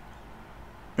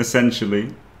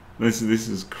 Essentially, this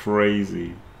is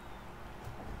crazy,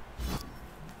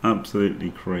 absolutely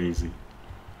crazy.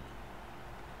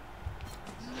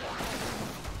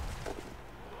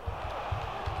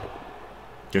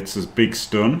 Gets this big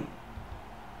stun.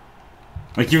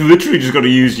 Like, you've literally just got to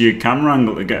use your camera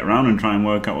angle to get around and try and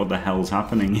work out what the hell's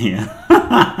happening here.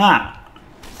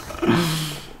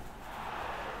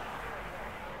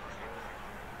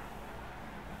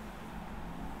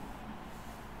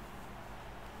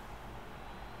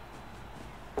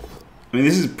 I mean,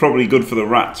 this is probably good for the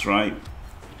rats, right?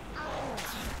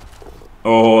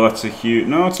 Oh, that's a huge...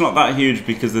 No, it's not that huge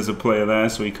because there's a player there,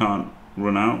 so he can't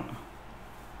run out.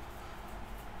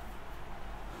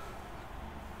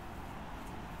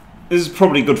 This is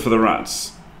probably good for the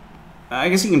rats. I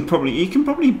guess he can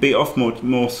probably beat off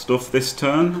more stuff this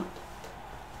turn.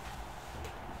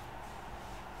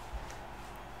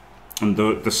 And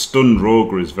the stunned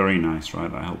Roger is very nice,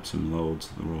 right? That helps him loads,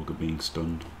 the Roger being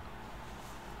stunned.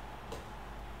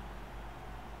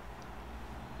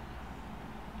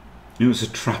 It was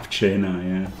a trap chainer,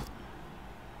 yeah.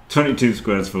 22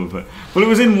 squares full of it. Well, it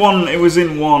was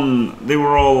in one, they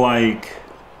were all like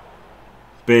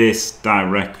based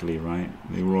directly, right?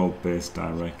 They were all based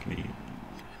directly.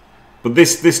 But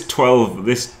this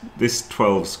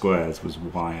 12 squares was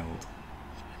wild.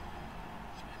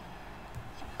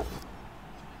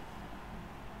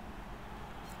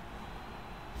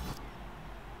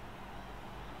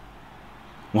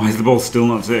 Why is the ball still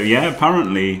not safe? Yeah,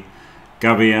 apparently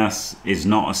Gabillas is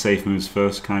not a safe moves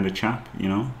first kind of chap, you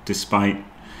know, despite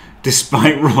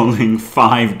rolling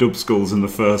 5 dub skulls in the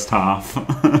first half.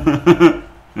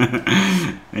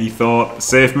 He thought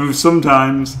safe moves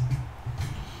sometimes.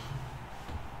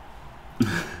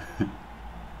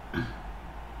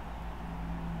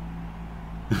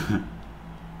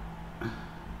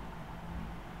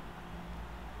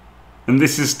 And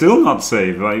this is still not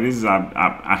safe. Like, this is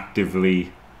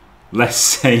actively less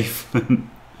safe than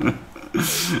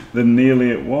nearly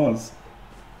it was.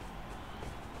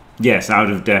 Yes, I would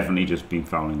have definitely just been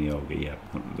fouling the ogre. Yeah,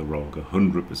 the Roger,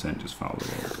 100% just foul the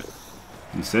Roger.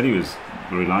 He said he was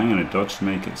relying on a dodge to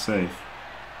make it safe,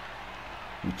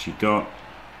 which he got.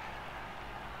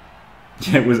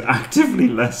 Yeah, it was actively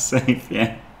less safe.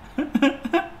 Yeah,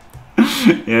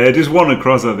 yeah, just one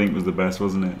across I think was the best,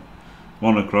 wasn't it?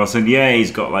 One across, and yeah,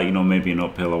 he's got, like, you know, maybe an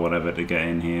uphill or whatever to get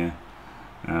in here.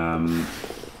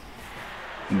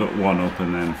 But one up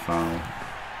and then foul.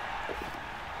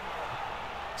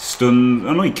 Stun.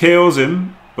 I know he KOs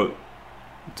him, but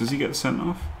does he get sent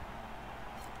off?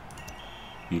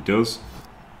 He does.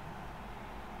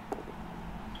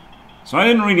 So I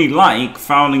didn't really like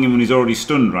fouling him when he's already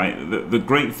stunned, right? The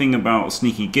great thing about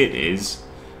Sneaky Git is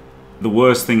the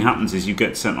worst thing happens is you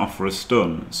get sent off for a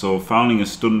stun. So fouling a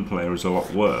stun player is a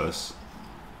lot worse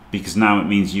because now it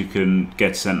means you can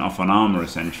get sent off on armor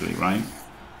essentially, right?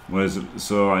 Whereas,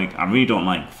 so like, I really don't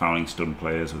like fouling stun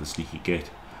players with a Sneaky Git,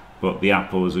 but the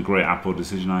Apple was a great Apple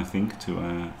decision, I think,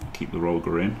 to keep the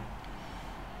Roger in.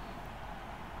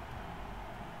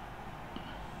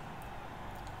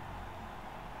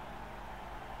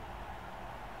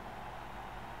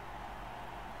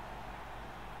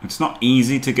 It's not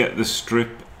easy to get the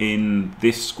strip in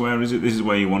this square, is it? This is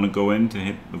where you want to go in to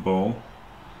hit the ball.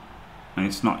 And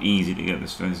it's not easy to get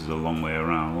this. This is a long way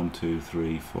around. 1, 2,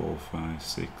 3, 4, 5,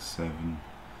 6, 7,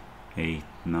 8,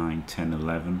 9, 10,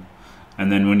 11. And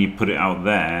then when you put it out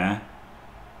there,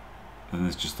 then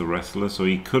there's just the wrestler. So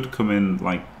he could come in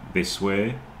like this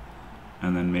way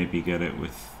and then maybe get it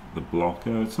with the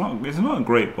blocker. It's not a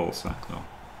great ball sack though.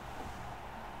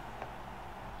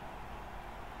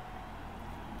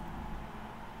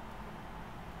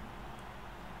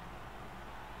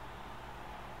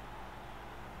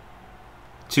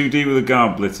 $2D with a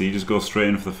guard blitzer, you just go straight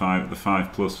in for the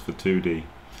 5 plus for 2D.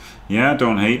 Yeah,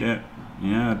 don't hate it.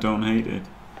 Yeah, don't hate it.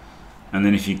 And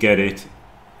then if you get it,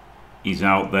 he's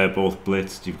out there both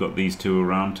blitzed. You've got these two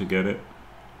around to get it.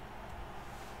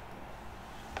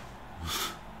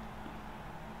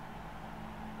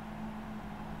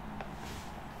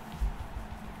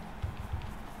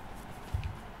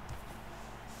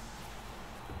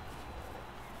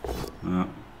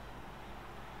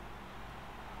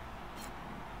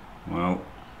 Well,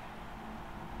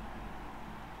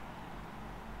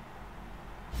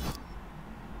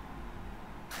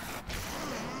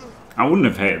 I wouldn't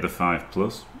have hated the 5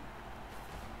 plus.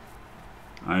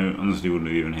 I honestly wouldn't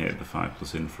have even hated the 5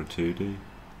 plus in for a 2D.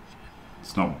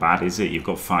 It's not bad, is it? You've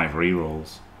got 5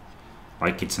 rerolls.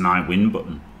 Like, it's an I win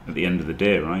button at the end of the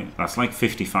day, right? That's like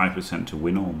 55% to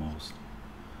win almost.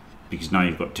 Because now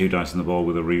you've got 2 dice on the ball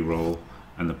with a reroll,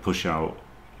 and the push out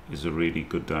is a really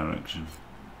good direction.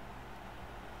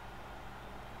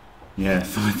 Yeah,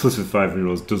 5 plus with 5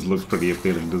 rerolls does look pretty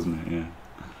appealing, doesn't it? Yeah.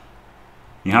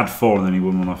 He had 4 and then he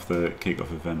won one off the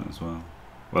kickoff event as well.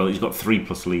 Well, he's got 3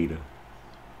 plus leader.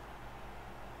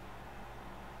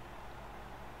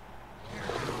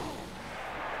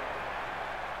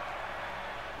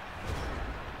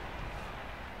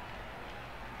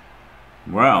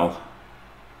 Well,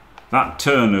 that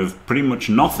turn of pretty much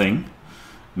nothing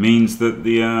means that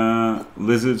the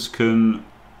lizards can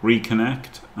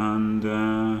reconnect and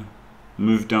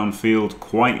move downfield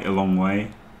quite a long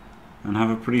way and have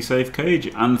a pretty safe cage,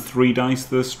 and 3 dice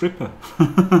the stripper.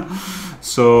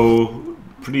 So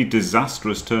pretty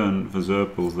disastrous turn for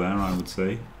Xurpils there, I would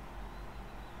say.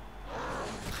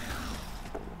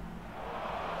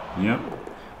 Yep.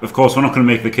 Of course, we're not going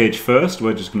to make the cage first.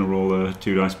 We're just going to roll a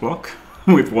 2 dice block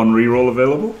with 1 reroll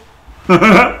available.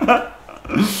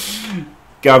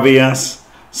 Gabillas,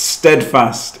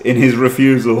 steadfast in his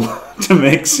refusal to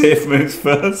make safe moves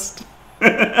first.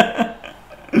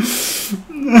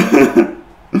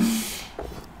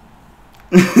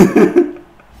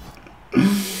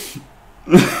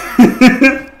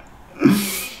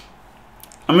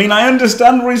 I mean, I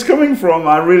understand where he's coming from,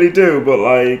 I really do, but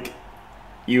like,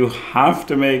 you have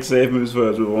to make safe moves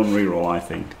first with 1 reroll, I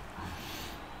think.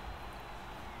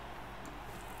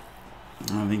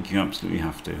 I think you absolutely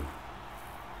have to.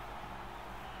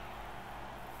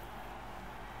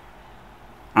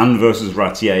 And versus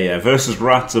rats, yeah, versus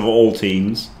rats of all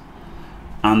teams,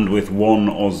 and with 1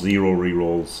 or 0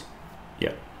 rerolls,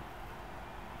 yeah.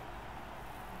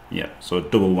 Yeah, so a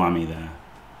double whammy there.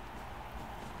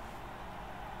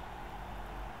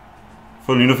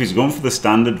 Funny enough, he's gone for the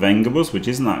standard Vengabus, which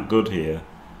isn't that good here.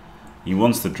 He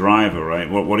wants the driver, right?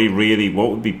 What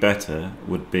would be better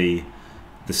would be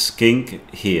the skink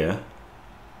here,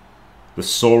 the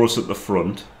Saurus at the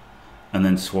front, and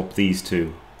then swap these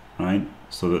 2, right?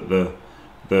 So that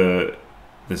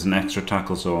there's an extra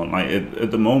tackle zone. Like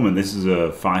at the moment, this is a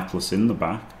 5+ in the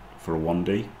back for a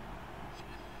 1D,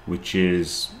 which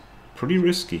is pretty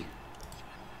risky.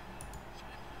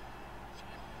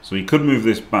 So he could move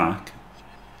this back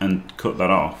and cut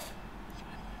that off,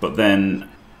 but then,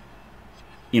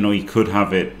 you know, he could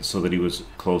have it so that he was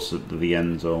closer to the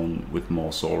end zone with more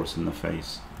Saurus in the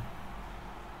face.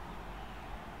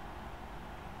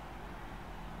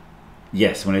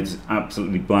 Yes, when it's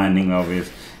absolutely blinding obvious.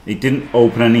 It didn't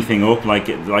open anything up, like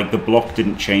the block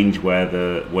didn't change where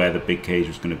the big cage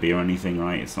was going to be or anything,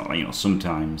 right? It's not like, you know,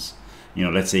 sometimes, you know,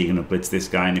 let's say you're going to blitz this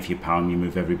guy, and if you power him, you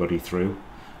move everybody through.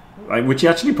 Like, which he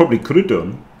actually probably could have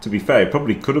done, to be fair. He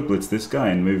probably could have blitzed this guy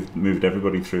and moved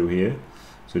everybody through here.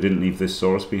 So he didn't leave this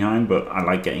Saurus behind, but I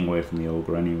like getting away from the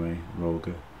Ogre anyway,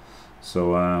 Roger.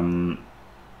 So,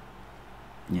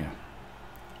 yeah.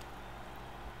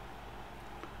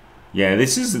 Yeah,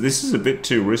 this is a bit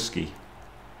too risky.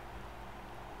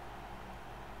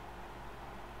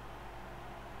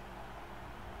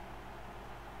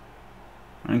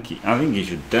 I think you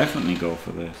should definitely go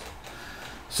for this.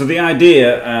 So the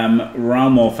idea,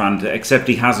 Ralmorfan, except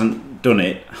he hasn't done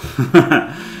it,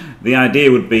 the idea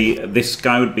would be this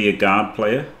guy would be a guard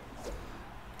player,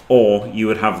 or you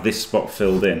would have this spot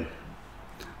filled in,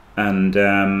 and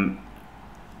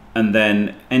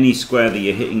then any square that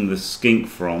you're hitting the skink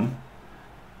from,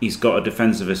 he's got a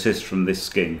defensive assist from this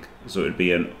skink, so it would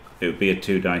be a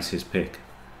 2 dice his pick.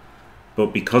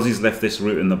 But because he's left this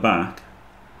route in the back,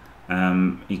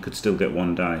 he could still get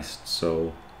 1 dice.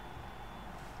 So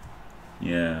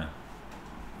yeah,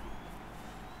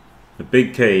 the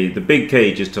big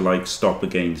cage is to like stop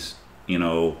against, you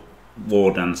know,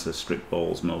 War Dancer strip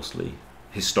balls mostly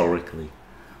historically,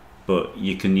 but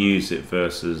you can use it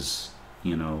versus,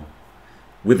 you know,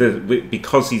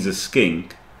 because he's a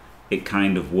skink, it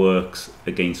kind of works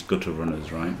against gutter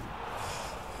runners, right?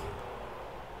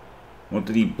 What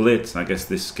did he blitz? I guess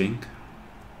this skink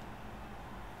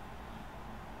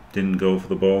didn't go for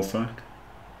the ball sack.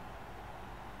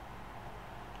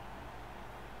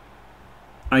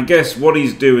 I guess what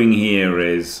he's doing here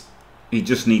is he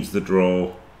just needs the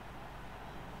draw.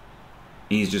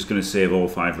 He's just going to save all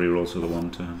 5 rerolls for the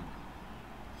 1 turn.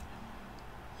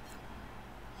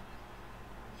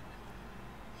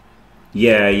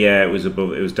 Yeah, it was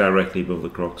above. It was directly above the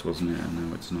Crocs, wasn't it?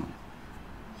 No, it's not.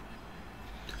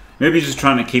 Maybe he's just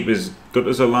trying to keep his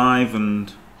gutters alive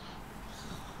and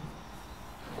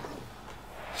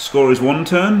score his 1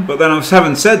 turn. But then,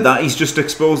 having said that, he's just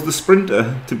exposed the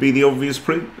Sprinter to be the obvious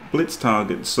blitz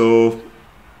target. So,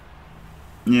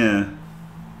 yeah.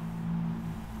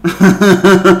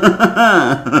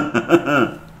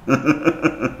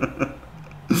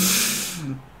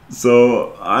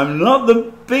 So I'm not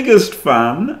the biggest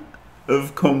fan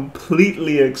of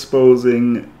completely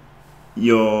exposing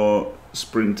your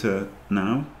Sprinter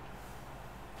now.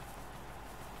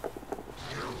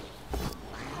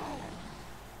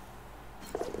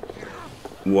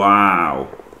 Wow.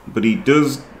 But he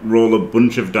does roll a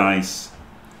bunch of dice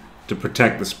to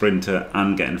protect the Sprinter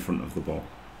and get in front of the ball.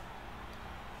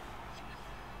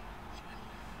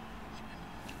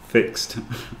 Fixed.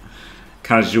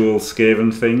 Casual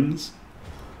Skaven things.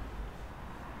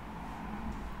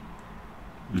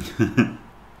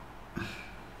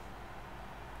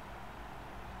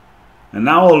 And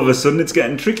now all of a sudden it's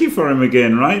getting tricky for him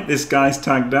again, right? This guy's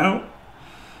tagged out.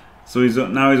 So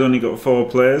now he's only got 4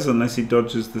 players unless he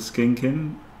dodges the skink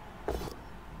in.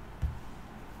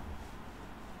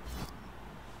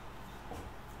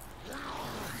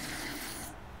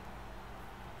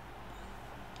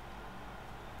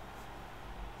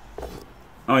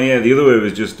 Oh yeah, the other way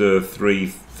was just a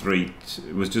 3-3.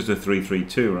 It was just a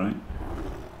 3-3-2, right?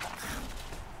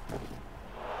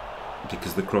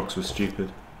 Because the crocs were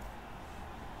stupid.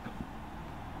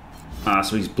 Ah,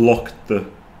 so he's blocked the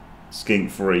skink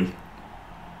free.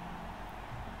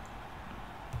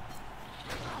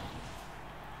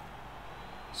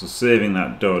 So saving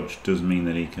that dodge does mean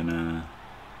that he can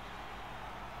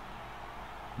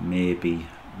maybe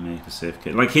make a safe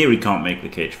cage. Like here he can't make the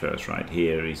cage first, right?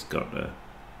 Here he's got a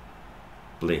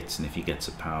blitz, and if he gets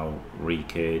a POW,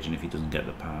 re-cage, and if he doesn't get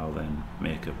the POW, then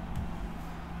make a,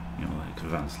 you know, like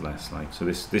advance less. Like, so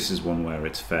this is one where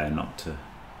it's fair not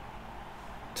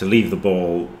to leave the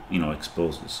ball, you know,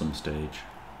 exposed at some stage.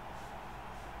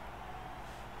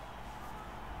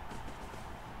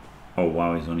 Oh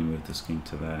wow, he's only moved the skink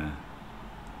to there.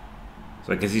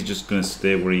 So I guess he's just going to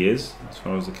stay where he is as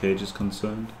far as the cage is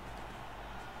concerned.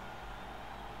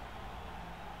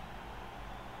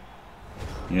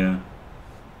 Yeah.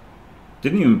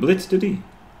 Didn't even blitz, did he?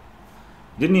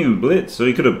 Didn't even blitz, so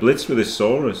he could have blitzed with his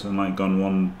Saurus and like gone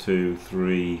 1, 2,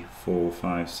 3, 4,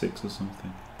 5, 6 or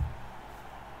something.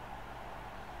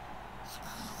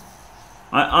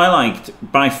 I liked,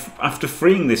 after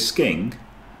freeing this skink,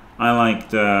 I liked,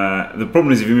 the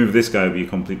problem is if you move this guy, you're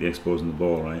completely exposing the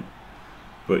ball, right?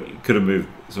 But you could have moved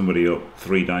somebody up,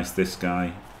 3 dice this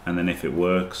guy, and then if it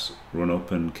works, run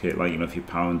up and, like, you know, if you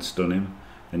power and stun him,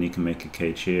 then you can make a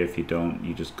cage here. If you don't,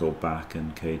 you just go back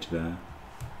and cage there.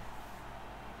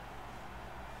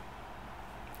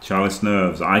 Chalice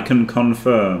nerves. I can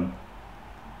confirm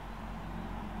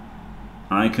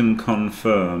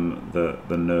that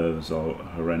the nerves are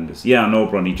horrendous. Yeah, I know,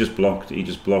 Bron. He just blocked,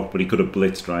 but he could have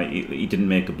blitzed, right? He didn't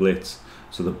make a blitz.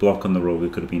 So the block on the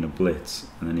rogue could have been a blitz,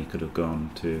 and then he could have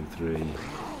gone 2, 3,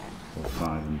 4,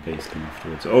 5 and based him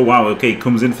afterwards. Oh wow, okay, he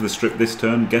comes in for the strip this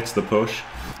turn, gets the push.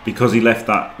 Because he left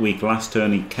that weak last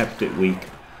turn, he kept it weak.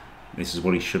 This is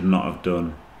what he should not have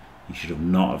done. He should have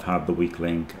not have had the weak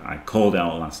link. I called it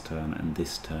out last turn, and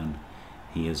this turn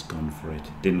he has gone for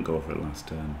it. Didn't go for it last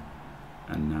turn,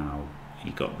 and now he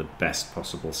got the best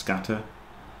possible scatter.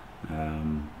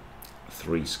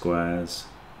 3 squares.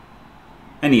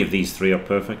 Any of these 3 are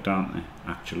perfect, aren't they?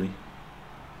 Actually,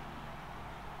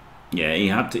 yeah. He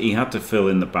had to fill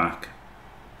in the back.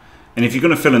 And if you're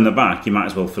going to fill in the back, you might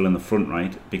as well fill in the front,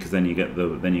 right? Because then you get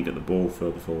the ball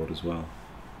further forward as well.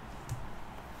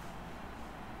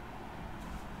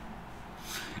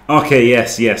 Okay,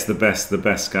 yes, the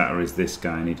best scatter is this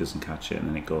guy, and he doesn't catch it, and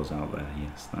then it goes out there.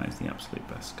 Yes, that is the absolute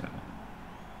best scatter.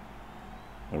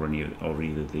 Or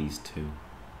either these 2.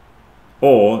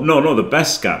 Or no, the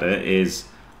best scatter is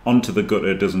onto the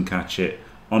gutter, doesn't catch it,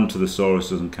 onto the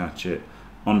Saurus, doesn't catch it,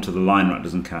 onto the line rat,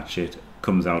 doesn't catch it,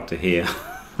 comes out to here.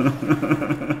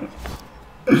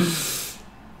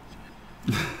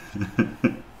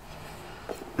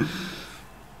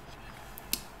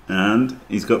 And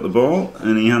he's got the ball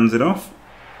and he hands it off.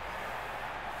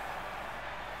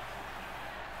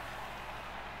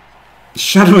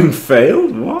 Shadowing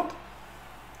failed? What?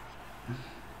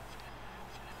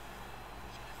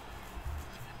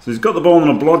 So he's got the ball on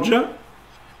a blodger,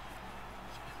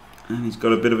 and he's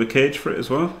got a bit of a cage for it as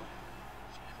well.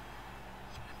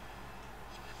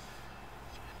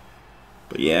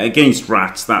 But yeah, against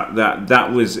rats,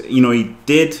 that was, you know, he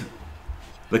did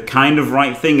the kind of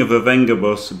right thing of a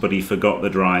Vengabus, but he forgot the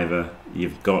driver.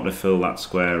 You've got to fill that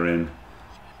square in,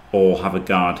 or have a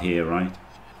guard here, right?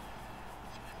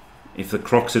 If the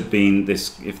Crocs had been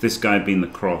this, if this guy had been the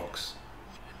Crocs,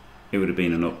 it would have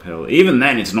been an uphill. Even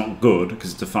then, it's not good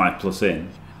because it's a 5+ in.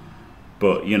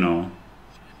 But you know,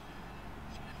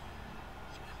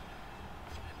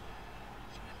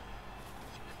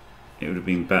 it would have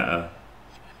been better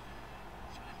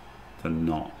than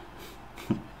not.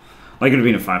 Like, it would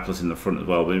have been a 5+ in the front as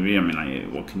well, but I mean,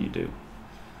 like, what can you do?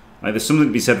 Like, there's something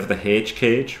to be said for the H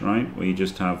cage, right? Where you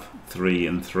just have 3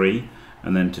 and 3,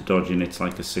 and then to dodge in it's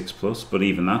like a 6+, but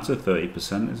even that's a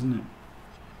 30%, isn't it?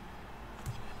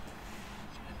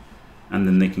 And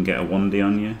then they can get a 1D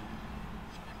on you.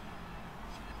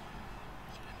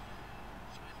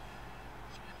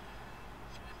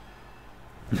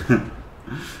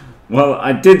 Well,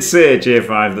 I did say at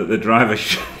J5 that the driver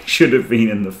should have been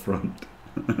in the front.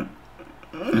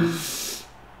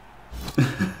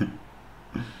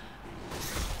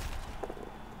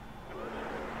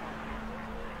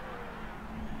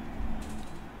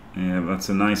 Yeah, that's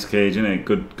a nice cage, isn't it?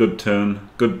 Good turn.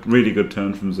 Really good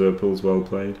turn from Xurpils. Well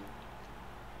played.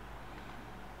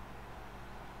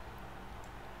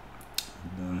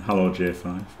 Hello,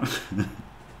 J5.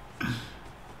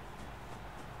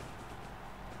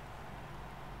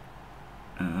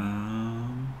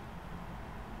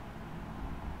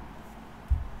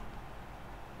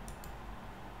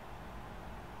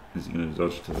 Is he going to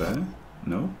dodge to there?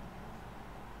 No.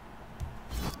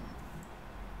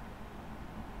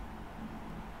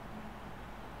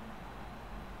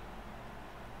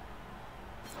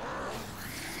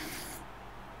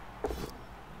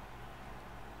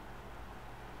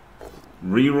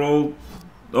 Reroll.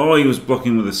 Oh, he was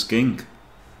blocking with a skink.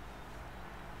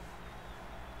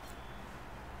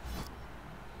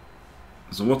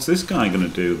 So what's this guy going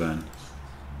to do then?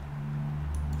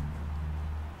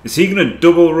 Is he going to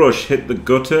double rush, hit the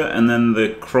gutter, and then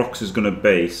the Crocs is going to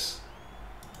base?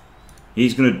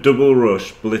 He's going to double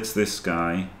rush, blitz this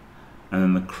guy, and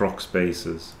then the Crocs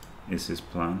bases is his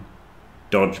plan.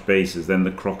 Dodge bases, then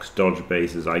the Crocs dodge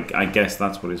bases. I guess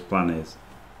that's what his plan is.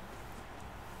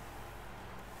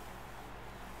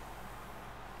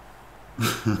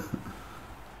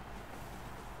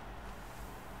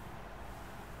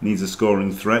 Needs a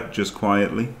scoring threat, just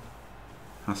quietly.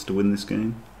 Has to win this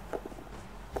game.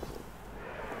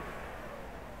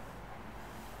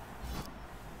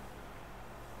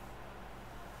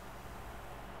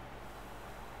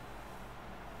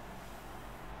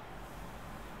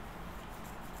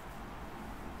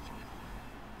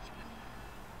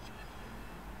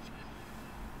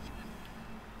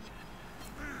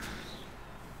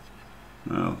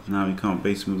 Well, now he can't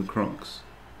base him with the Crocs.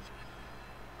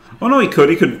 Oh no, he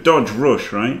could dodge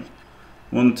rush, right?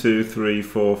 1, 2, 3,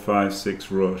 4, 5,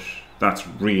 6 rush. That's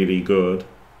really good.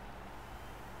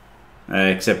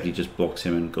 Except he just blocks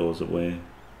him and goes away.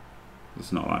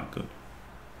 It's not that good.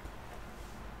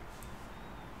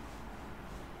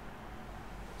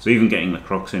 So even getting the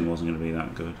Crocs in wasn't going to be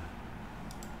that good.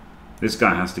 This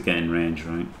guy has to get in range,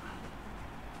 right?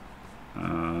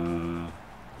 Oh.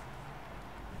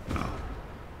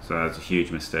 So that's a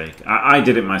huge mistake. I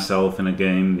did it myself in a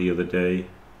game the other day.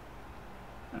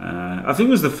 I think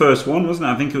it was the first one, wasn't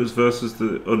it? I think it was versus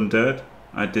the Undead.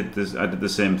 I did the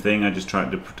same thing. I just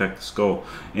tried to protect the score.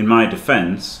 In my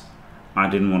defense, I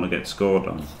didn't want to get scored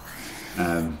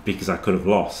on because I could have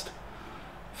lost.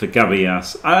 For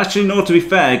Gabillas, I actually know, to be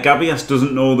fair, Gabillas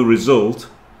doesn't know the result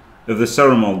of the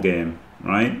Ceremol game,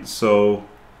 right? So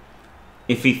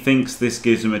if he thinks this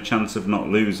gives him a chance of not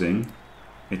losing,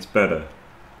 it's better.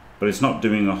 But it's not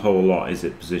doing a whole lot, is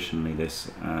it, positionally, this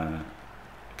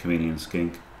Chameleon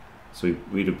Skink? So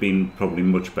we'd have been probably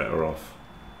much better off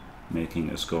making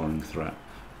a scoring threat.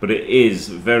 But it is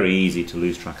very easy to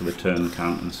lose track of the turn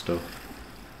count and stuff.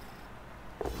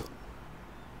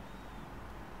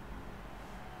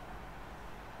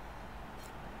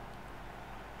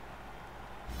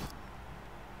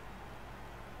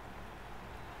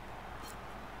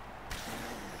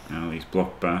 Now he's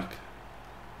blocked back.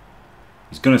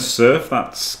 He's going to surf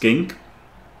that skink,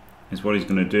 is what he's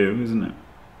going to do, isn't it?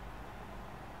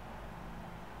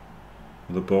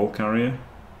 With the ball carrier.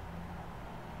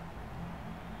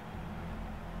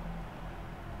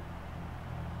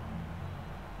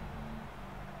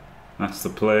 That's the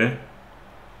play.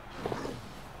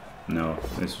 No,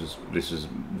 this was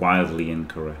wildly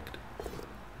incorrect.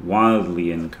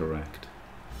 Wildly incorrect.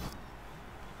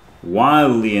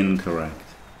 Wildly incorrect.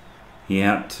 He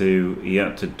had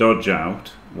to dodge out.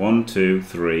 1, 2,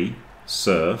 3.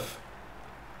 Surf.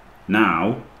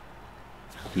 Now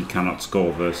he cannot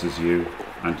score versus you,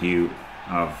 and you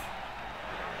have.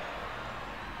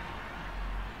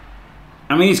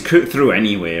 I mean, he's through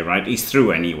anyway, right? He's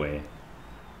through anyway.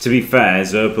 To be fair,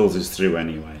 Xurpils is through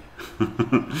anyway.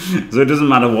 So it doesn't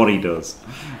matter what he does.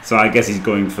 So I guess he's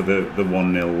going for the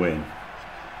 1-0 win.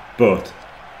 But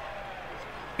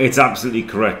it's absolutely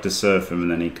correct to surf him and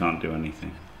then he can't do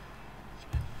anything.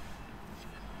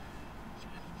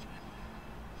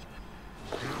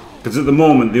 Because at the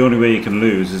moment the only way you can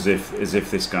lose is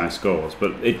if this guy scores.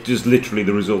 But it just literally,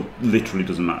 the result literally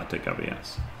doesn't matter to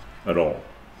Gabillas at all.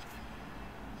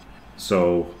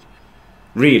 So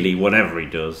really, whatever he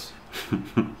does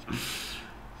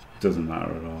doesn't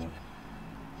matter at all.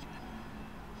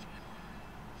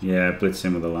 Yeah, blitz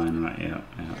him with a line, right? Yeah.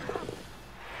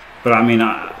 But I mean,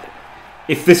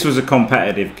 if this was a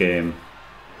competitive game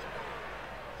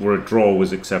where a draw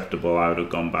was acceptable, I would have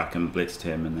gone back and blitzed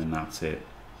him, and then that's it.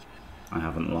 I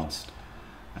haven't lost.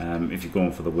 If you're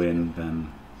going for the win,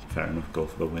 then fair enough, go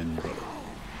for the win. But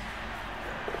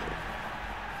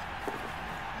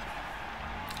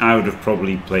I would have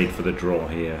probably played for the draw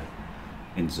here,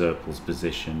 in Xurpils'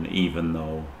 position, even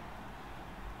though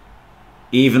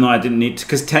I didn't need to,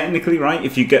 because technically, right,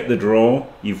 if you get the draw,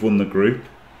 you've won the group.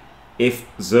 If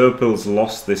Xurpils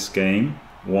lost this game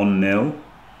 1-0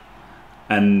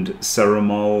 and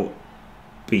Ceramol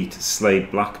beat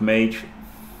Slade Black Mage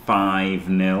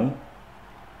 5-0,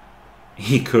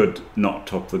 he could not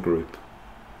top the group.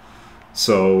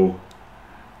 So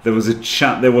there was a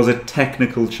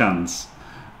technical chance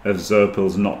of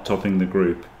Xurpils not topping the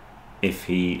group if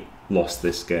he lost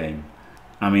this game.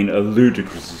 I mean, a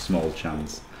ludicrously small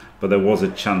chance, but there was a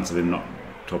chance of him not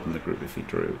topping the group if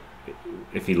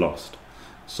he lost.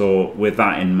 So with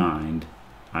that in mind,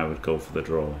 I would go for the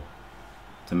draw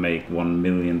to make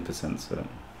 1,000,000% certain.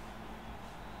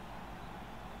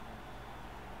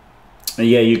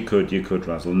 Yeah, you could,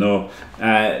 Razzle. No,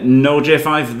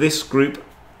 J5. This group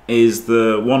is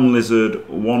the 1 lizard,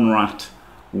 1 rat,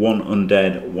 1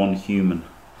 undead, 1 human.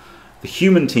 The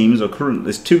human teams are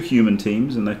there's 2 human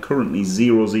teams, and they're currently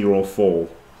 0-0-4.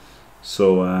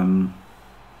 So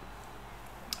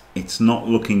it's not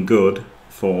looking good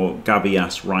for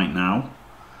Gabillas right now,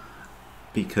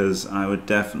 because I would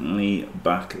definitely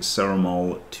back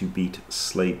Ceramol to beat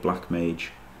Slade Black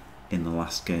Mage in the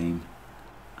last game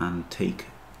and take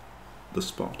the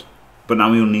spot. But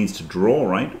now he needs to draw,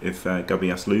 right, if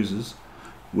Gabillas loses,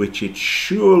 which it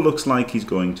sure looks like he's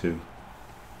going to.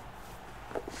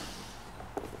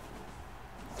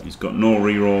 He's got no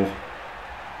reroll,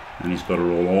 and he's got to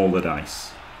roll all the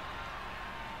dice.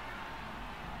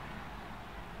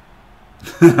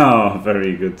 Oh,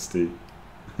 very good, Steve.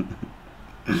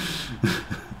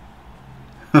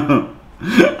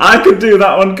 I could do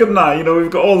that one, couldn't I? You know, we've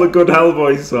got all the good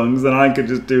Hellboy songs, and I could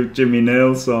just do Jimmy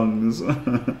Nail songs.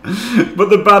 But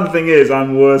the bad thing is,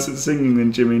 I'm worse at singing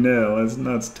than Jimmy Nail.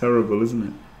 That's terrible, isn't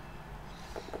it?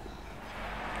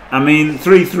 I mean,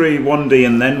 3-3, 1D,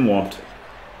 and then what?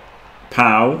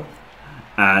 Pow.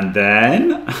 And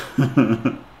then...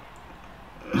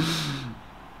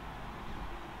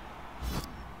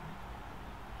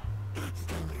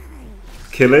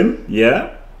 kill him,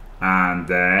 yeah. And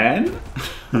then...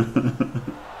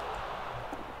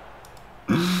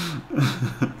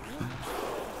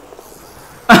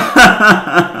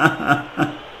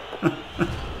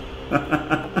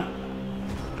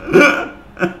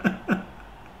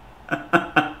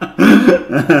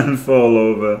 and fall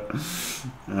over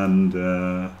and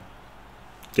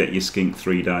get your skink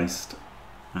 3 diced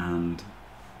and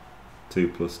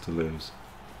 2+ to lose.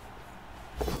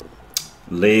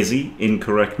 Lazy,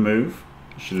 incorrect move.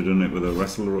 Should have done it with a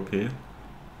wrestler up here.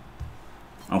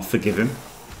 I'll forgive him.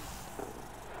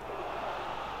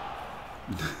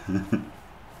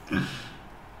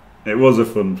 It was a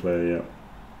fun play, yeah.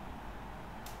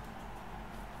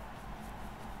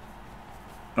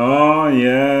 Oh,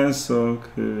 yeah, so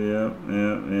cool, yeah.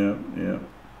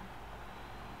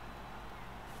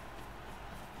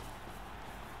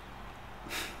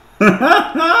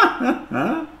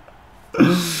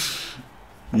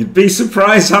 You'd be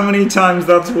surprised how many times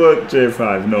that's worked,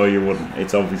 J5. No, you wouldn't.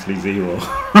 It's obviously 0.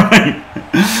 Right.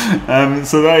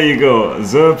 So there you go.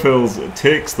 Xurpils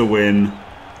takes the win.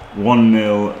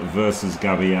 1-0 versus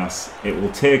Gabillas. It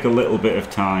will take a little bit of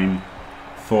time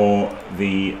for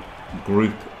the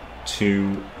group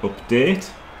to update,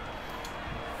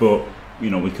 but you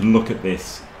know, we can look at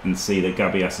this and see that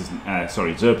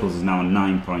Xurpils is now on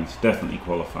 9 points, definitely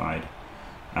qualified.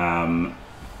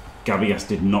 Gabillas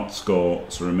did not score,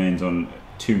 so remains on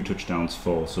 2 touchdowns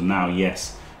for. So now,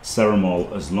 yes,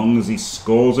 Ceramol, as long as he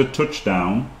scores a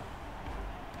touchdown,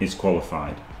 is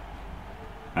qualified.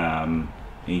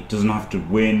 He doesn't have to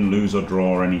win, lose or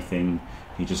draw or anything.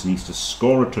 He just needs to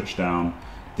score a touchdown.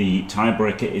 The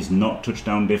tiebreaker is not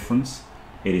touchdown difference.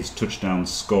 It is touchdown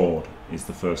scored is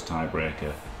the first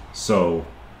tiebreaker. So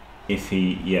if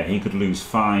he could lose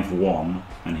 5-1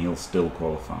 and he'll still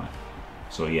qualify.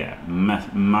 So yeah,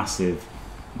 massive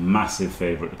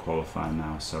favourite to qualify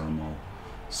now, Ceramol.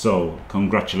 So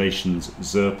congratulations,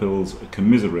 Xurpils,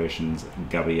 commiserations,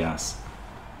 Gabillas.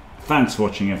 Thanks for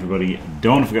watching, everybody.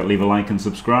 Don't forget to leave a like and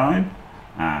subscribe,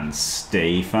 and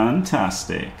stay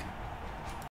fantastic.